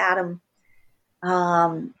can be Adam.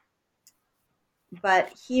 But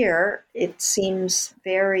here it seems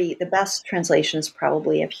the best translation is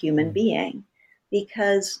probably of human being,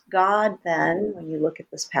 because God then, when you look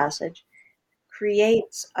at this passage,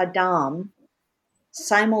 creates Adam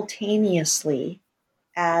simultaneously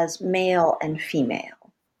as male and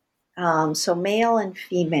female. So male and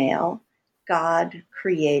female, God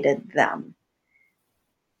created them.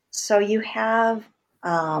 So you have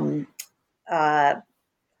a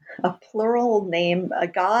plural name, a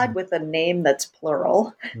God with a name that's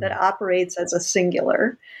plural, that operates as a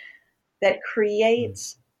singular, that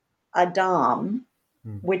creates Adam,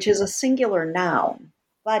 which is a singular noun,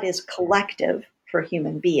 but is collective for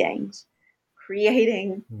human beings,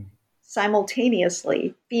 creating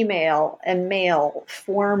simultaneously female and male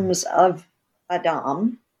forms of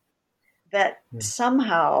Adam that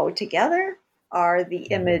somehow together are the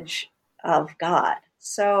image of God.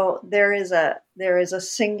 So there is a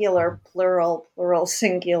singular, plural,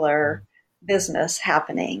 singular business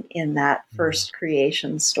happening in that first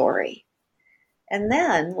creation story. And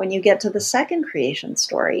then when you get to the second creation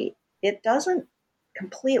story, it doesn't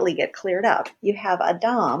completely get cleared up. You have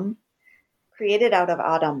Adam created out of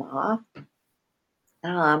Adamah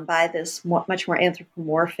by this much more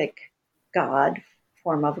anthropomorphic God,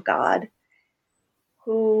 form of God,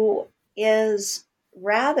 who is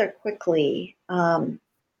rather quickly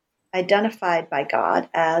identified by God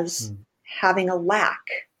as having a lack,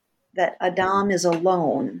 that Adam is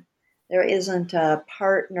alone. There isn't a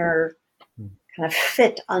partner kind of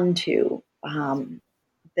fit unto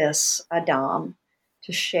this Adam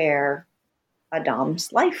to share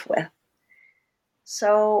Adam's life with.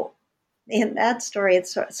 So in that story,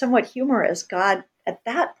 it's somewhat humorous. God, at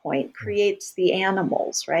that point, creates the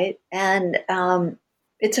animals, right? And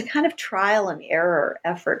it's a kind of trial and error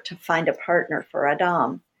effort to find a partner for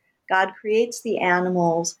Adam. God creates the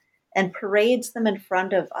animals and parades them in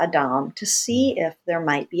front of Adam to see if there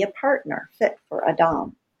might be a partner fit for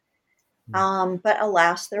Adam. But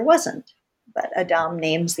alas, there wasn't. But Adam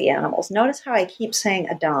names the animals. Notice how I keep saying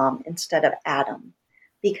Adam instead of Adam,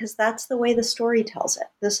 because that's the way the story tells it.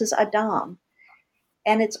 This is Adam.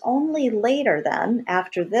 And it's only later then,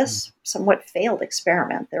 after this somewhat failed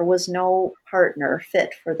experiment, there was no partner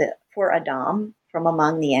fit for Adam from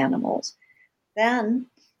among the animals. Then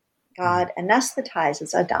God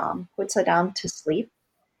anesthetizes Adam, puts Adam to sleep,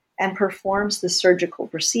 and performs the surgical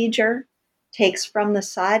procedure, takes from the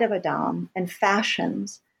side of Adam and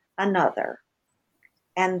fashions another.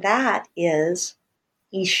 And that is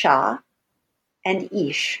Isha and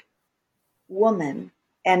Ish, woman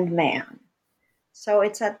and man. So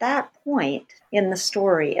it's at that point in the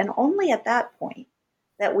story, and only at that point,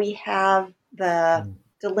 that we have the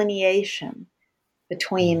delineation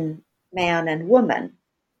between man and woman.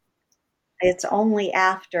 It's only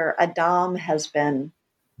after Adam has been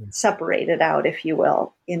separated out, if you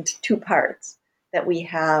will, into two parts, that we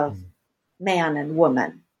have man and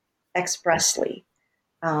woman expressly,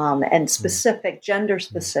 and specific,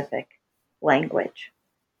 gender-specific language.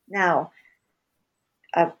 Now,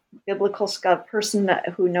 a biblical person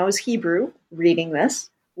who knows Hebrew reading this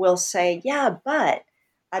will say, yeah, but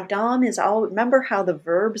Adam is all, remember how the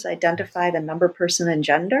verbs identify the number, person, and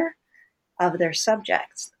gender of their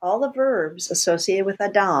subjects? All the verbs associated with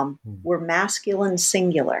Adam were masculine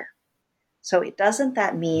singular. So doesn't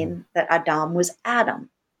that mean that Adam was Adam?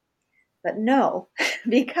 But no,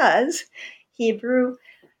 because Hebrew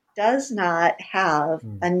does not have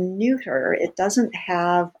a neuter. It doesn't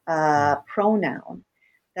have a pronoun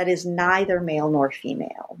that is neither male nor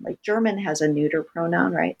female. Like German has a neuter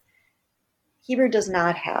pronoun, right? Hebrew does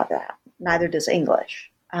not have that. Neither does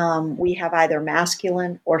English. We have either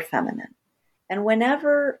masculine or feminine. And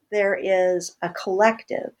whenever there is a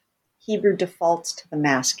collective, Hebrew defaults to the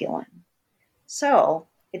masculine. So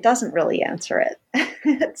it doesn't really answer it.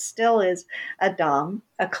 It still is Adam,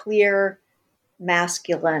 a clear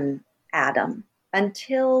masculine Adam,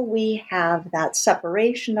 until we have that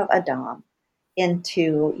separation of Adam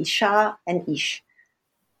into Isha and Ish,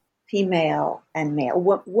 female and male,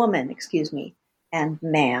 woman, and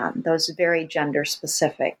man, those very gender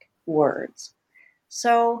specific words.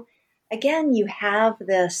 So again, you have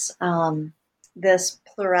this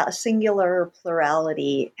singular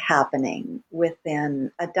plurality happening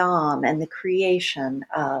within Adam and the creation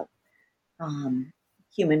of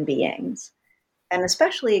human beings. And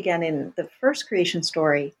especially again in the first creation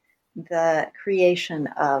story, the creation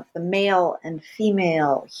of the male and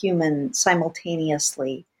female human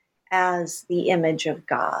simultaneously as the image of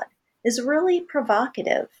God is really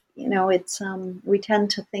provocative. It's we tend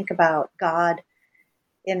to think about God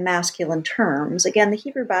in masculine terms. Again, the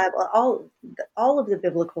Hebrew Bible, all of the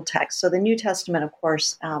biblical texts. So the New Testament, of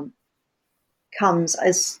course, comes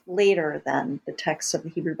as later than the texts of the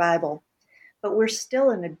Hebrew Bible, but we're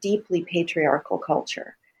still in a deeply patriarchal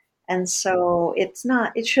culture, and so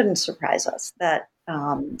it shouldn't surprise us that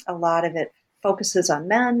a lot of it focuses on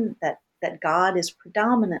men. That God is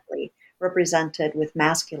predominantly represented with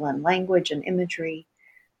masculine language and imagery,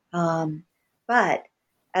 but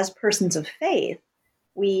as persons of faith,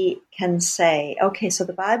 we can say, okay, so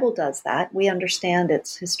the Bible does that. We understand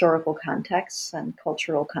its historical context and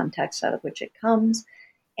cultural context out of which it comes.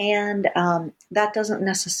 And that doesn't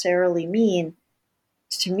necessarily mean,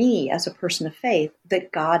 to me, as a person of faith,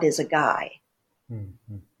 that God is a guy.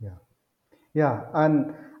 Yeah,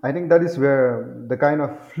 and I think that is where the kind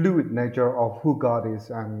of fluid nature of who God is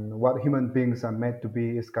and what human beings are meant to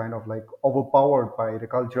be is kind of like overpowered by the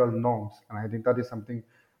cultural norms. And I think that is something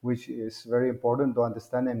which is very important to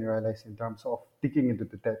understand and realize in terms of digging into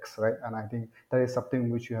the text, right? And I think that is something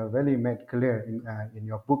which you have really made clear in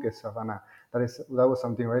your book itself, Anna. That was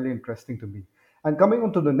something really interesting to me. And coming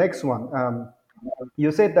on to the next one,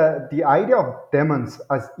 you said that the idea of demons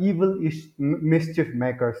as evil-ish mischief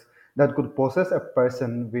makers that could possess a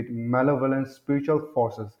person with malevolent spiritual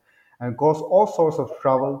forces and cause all sorts of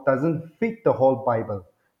trouble doesn't fit the whole Bible.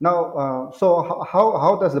 Now, so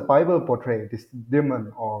how does the Bible portray this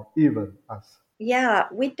demon or evil as? Yeah,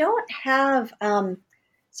 we don't have.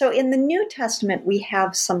 So in the New Testament, we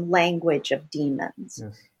have some language of demons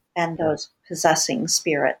and those possessing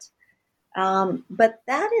spirits. But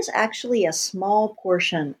that is actually a small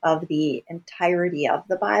portion of the entirety of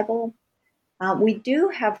the Bible. We do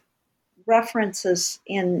have references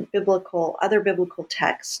in other biblical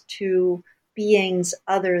texts to beings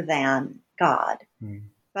other than God.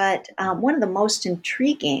 But one of the most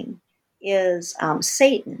intriguing is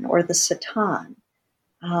Satan, or the Satan,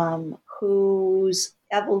 whose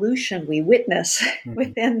evolution we witness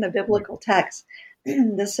within the biblical text.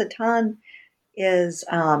 The Satan is,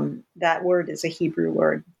 that word is a Hebrew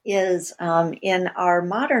word, is in our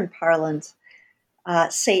modern parlance,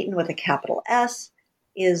 Satan with a capital S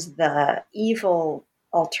is the evil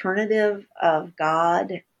alternative of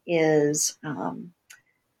God, is,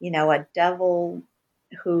 a devil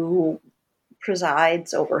who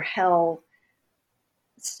presides over hell.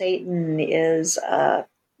 Satan is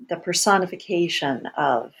the personification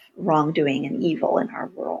of wrongdoing and evil in our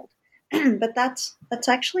world. But that's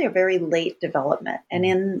actually a very late development. And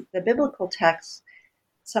in the biblical text,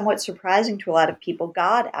 somewhat surprising to a lot of people,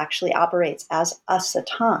 God actually operates as a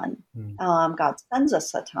Satan. God sends a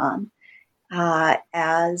Satan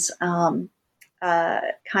as a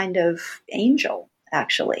kind of angel,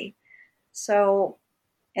 actually. So,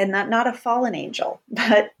 and not a fallen angel,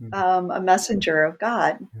 but a messenger of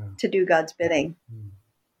God to do God's bidding.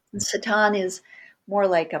 And Satan is more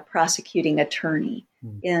like a prosecuting attorney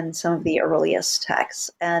in some of the earliest texts.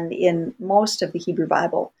 And in most of the Hebrew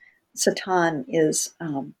Bible, Satan is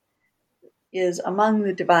among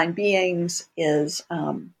the divine beings, is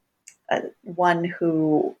one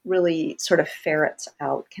who really sort of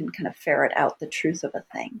can kind of ferret out the truth of a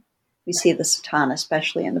thing. We see the Satan,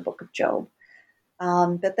 especially in the book of Job.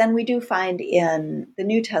 But then we do find in the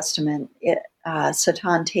New Testament,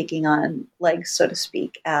 Satan taking on legs, so to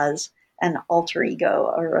speak, as an alter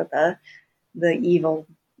ego, or the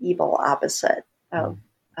evil opposite of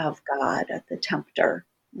God, the tempter.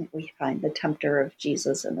 We find the tempter of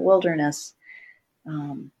Jesus in the wilderness.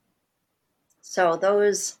 So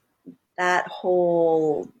those that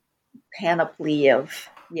whole panoply of,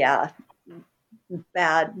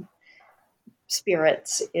 bad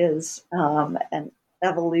spirits is an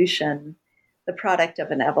evolution, the product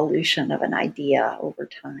of an evolution of an idea over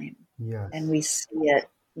time. Yes. And we see it,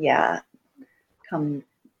 come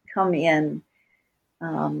in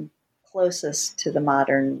closest to the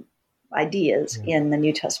modern ideas in the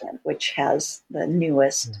New Testament, which has the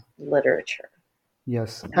newest literature.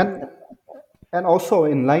 Yes. And also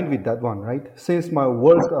in line with that one, right? Since my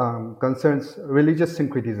work concerns religious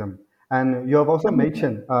syncretism, and you have also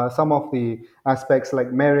mentioned some of the aspects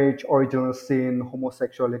like marriage, original sin,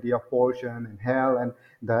 homosexuality, abortion, and hell, and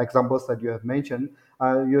the examples that you have mentioned.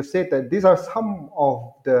 You said that these are some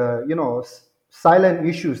of the, silent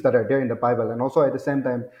issues that are there in the Bible. And also at the same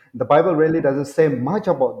time, the Bible really doesn't say much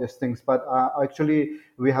about these things, but actually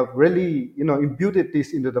we have really, imputed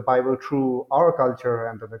this into the Bible through our culture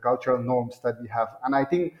and the cultural norms that we have. And I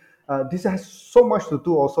think this has so much to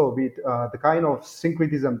do also with the kind of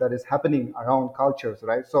syncretism that is happening around cultures,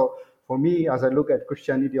 right? So for me, as I look at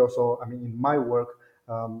Christianity also, in my work,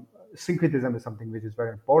 syncretism is something which is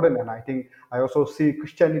very important, and I think I also see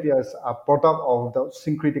Christianity as a product of the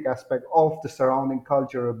syncretic aspect of the surrounding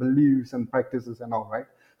culture, beliefs, and practices, and all, right?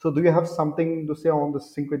 So, do you have something to say on the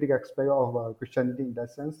syncretic aspect of Christianity in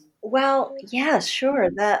that sense? Well, yes, sure.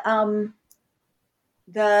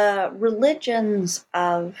 The religions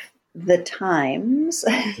of the times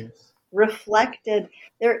reflected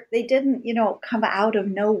they didn't, come out of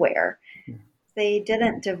nowhere. They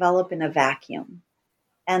didn't develop in a vacuum.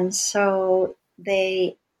 And so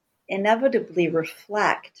they inevitably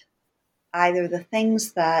reflect either the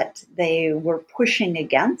things that they were pushing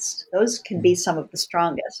against, those can be some of the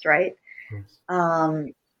strongest, right?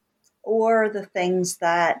 Or the things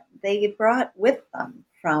that they brought with them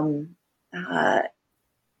from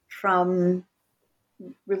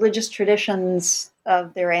religious traditions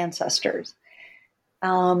of their ancestors.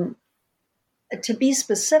 To be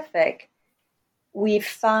specific, we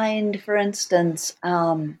find, for instance,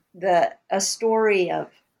 a story of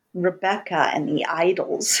Rebecca and the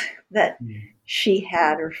idols that she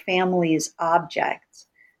had, her family's objects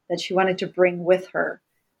that she wanted to bring with her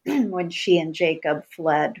when she and Jacob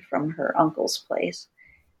fled from her uncle's place.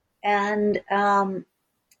 And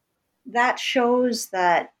that shows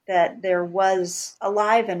that there was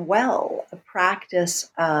alive and well a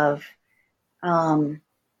practice of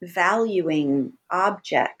valuing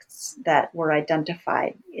objects that were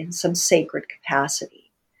identified in some sacred capacity.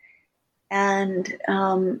 And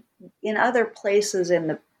in other places in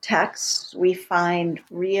the texts, we find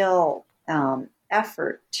real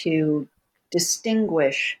effort to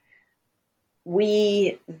distinguish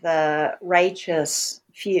we, the righteous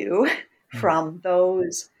few, from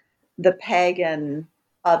those, the pagan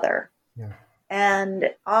other. Yeah. And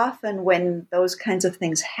often when those kinds of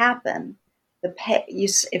things happen,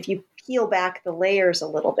 if you peel back the layers a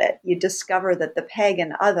little bit, you discover that the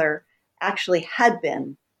pagan other actually had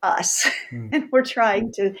been us, and we're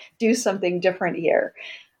trying to do something different here.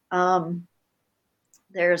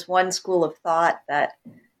 There's one school of thought that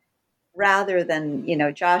rather than,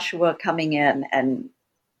 Joshua coming in and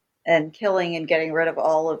killing and getting rid of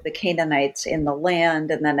all of the Canaanites in the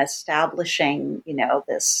land and then establishing,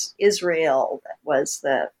 this Israel that was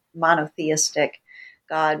the monotheistic,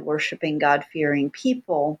 God-worshiping, God-fearing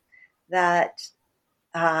people, that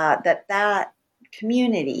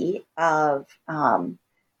community of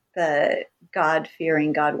the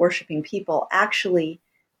God-fearing, God-worshiping people actually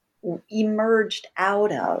emerged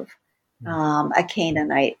out of a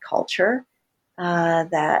Canaanite culture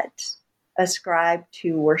that ascribed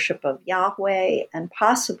to worship of Yahweh and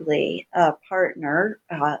possibly a partner,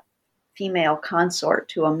 female consort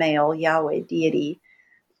to a male Yahweh deity,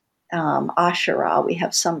 Asherah. We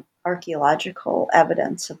have some archaeological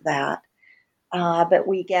evidence of that, but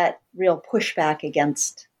we get real pushback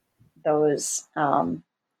against those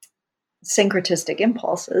syncretistic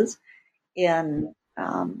impulses in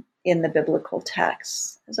the biblical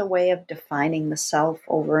texts as a way of defining the self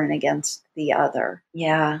over and against the other.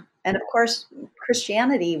 Yeah. And of course,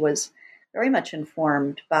 Christianity was very much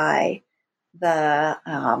informed by the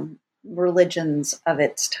religions of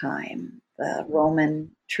its time. The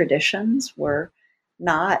Roman traditions were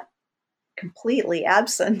not completely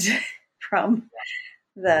absent from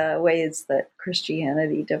the ways that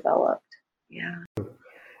Christianity developed. Yeah.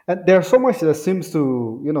 And there's so much that seems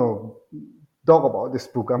to, talk about this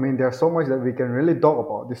book. There's so much that we can really talk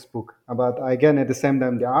about this book. But again, at the same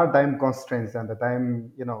time, there are time constraints and the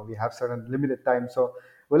time, we have certain limited time. So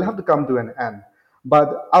we'll have to come to an end.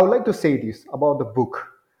 But I would like to say this about the book.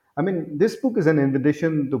 I mean, this book is an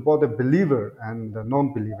invitation to both a believer and a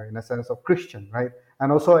non-believer, in a sense of Christian, right?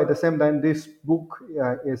 And also at the same time, this book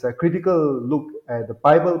is a critical look at the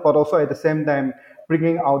Bible, but also at the same time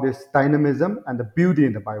bringing out this dynamism and the beauty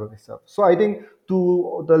in the Bible itself. So I think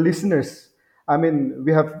to the listeners,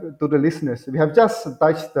 we have just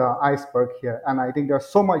touched the iceberg here, and I think there's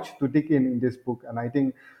so much to dig in this book. And I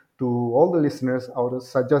think to all the listeners, I would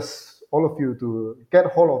suggest all of you to get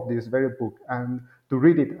hold of this very book and to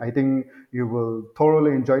read it. I think you will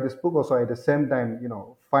thoroughly enjoy this book. Also, at the same time,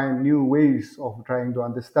 find new ways of trying to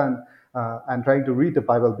understand and trying to read the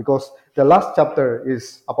Bible, because the last chapter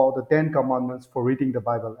is about the 10 commandments for reading the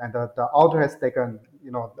Bible, and the author has taken,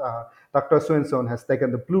 Dr. Swenson has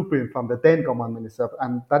taken the blueprint from the 10 commandments itself,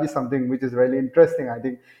 and that is something which is really interesting. I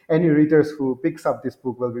think any readers who picks up this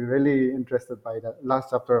book will be really interested by the last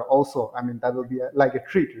chapter also. That will be like a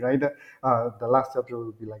treat, right? The last chapter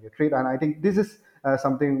will be like a treat, and I think this is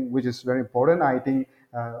something which is very important. I think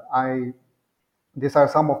these are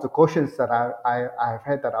some of the questions that I've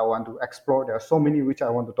had that I want to explore. There are so many which I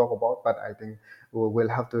want to talk about, but I think we'll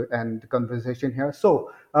have to end the conversation here.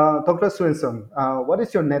 So, Dr. Swenson, what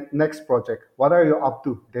is your next project? What are you up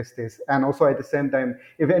to these days? And also at the same time,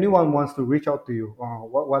 if anyone wants to reach out to you,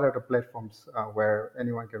 what are the platforms where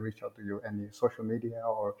anyone can reach out to you? Any social media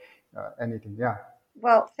or anything? Yeah.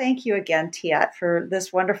 Well, thank you again, Tiat, for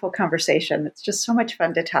this wonderful conversation. It's just so much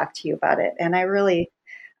fun to talk to you about it. And I really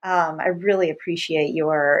appreciate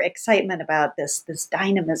your excitement about this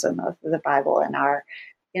dynamism of the Bible and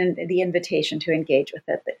the invitation to engage with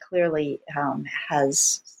it that clearly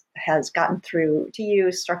has gotten through to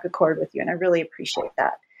you, struck a chord with you, and I really appreciate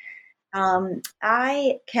that.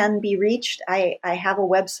 I can be reached. I have a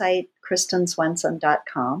website,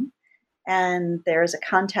 kristenswenson.com, and there's a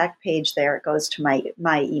contact page there. It goes to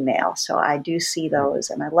my email, so I do see those,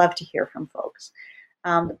 and I love to hear from folks.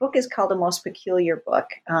 The book is called A Most Peculiar Book,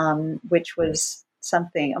 which was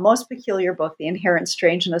A Most Peculiar Book, The Inherent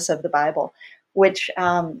Strangeness of the Bible, which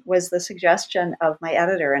was the suggestion of my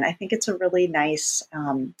editor. And I think it's a really nice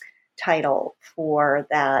title for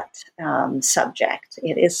that subject.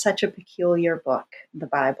 It is such a peculiar book, the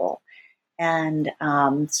Bible, and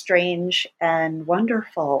strange and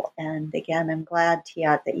wonderful. And again, I'm glad,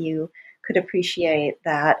 Tiat, that you could appreciate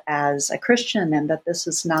that as a Christian, and that this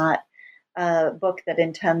is not a book that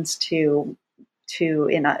intends to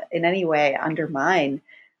in any way undermine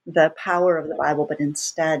the power of the Bible, but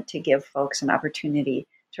instead to give folks an opportunity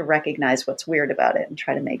to recognize what's weird about it and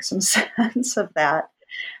try to make some sense of that.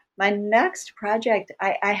 My next project,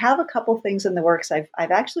 I have a couple things in the works. I've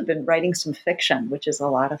actually been writing some fiction, which is a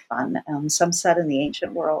lot of fun, some set in the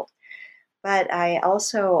ancient world. But I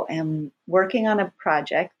also am working on a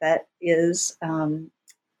project that is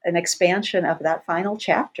an expansion of that final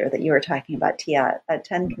chapter that you were talking about, Tia,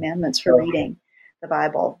 10 Commandments for reading the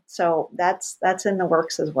Bible. So that's in the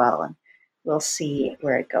works as well, and we'll see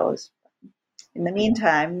where it goes. In the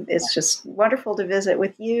meantime, it's just wonderful to visit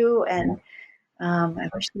with you, and I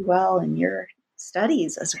wish you well in your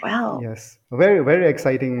studies as well. Yes, very, very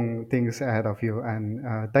exciting things ahead of you,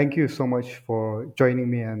 and thank you so much for joining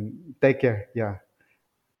me, and take care. Yeah.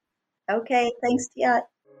 Okay, thanks, Tia.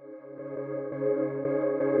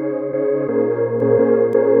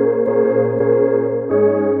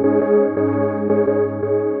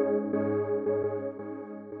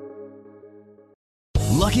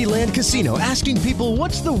 Lucky Land Casino, asking people,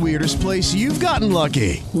 what's the weirdest place you've gotten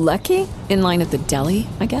lucky? Lucky? In line at the deli,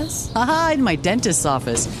 I guess? Aha, in my dentist's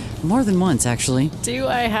office. More than once, actually. Do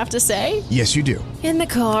I have to say? Yes, you do. In the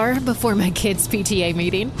car before my kids' PTA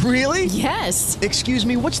meeting. Really? Yes. Excuse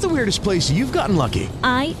me, what's the weirdest place you've gotten lucky?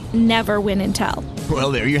 I never win and tell.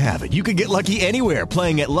 Well, there you have it. You can get lucky anywhere,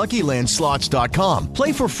 playing at LuckyLandSlots.com.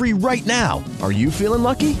 Play for free right now. Are you feeling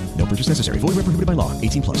lucky? No purchase necessary. Void where prohibited by law.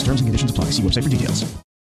 18+. Terms and conditions apply. See website for details.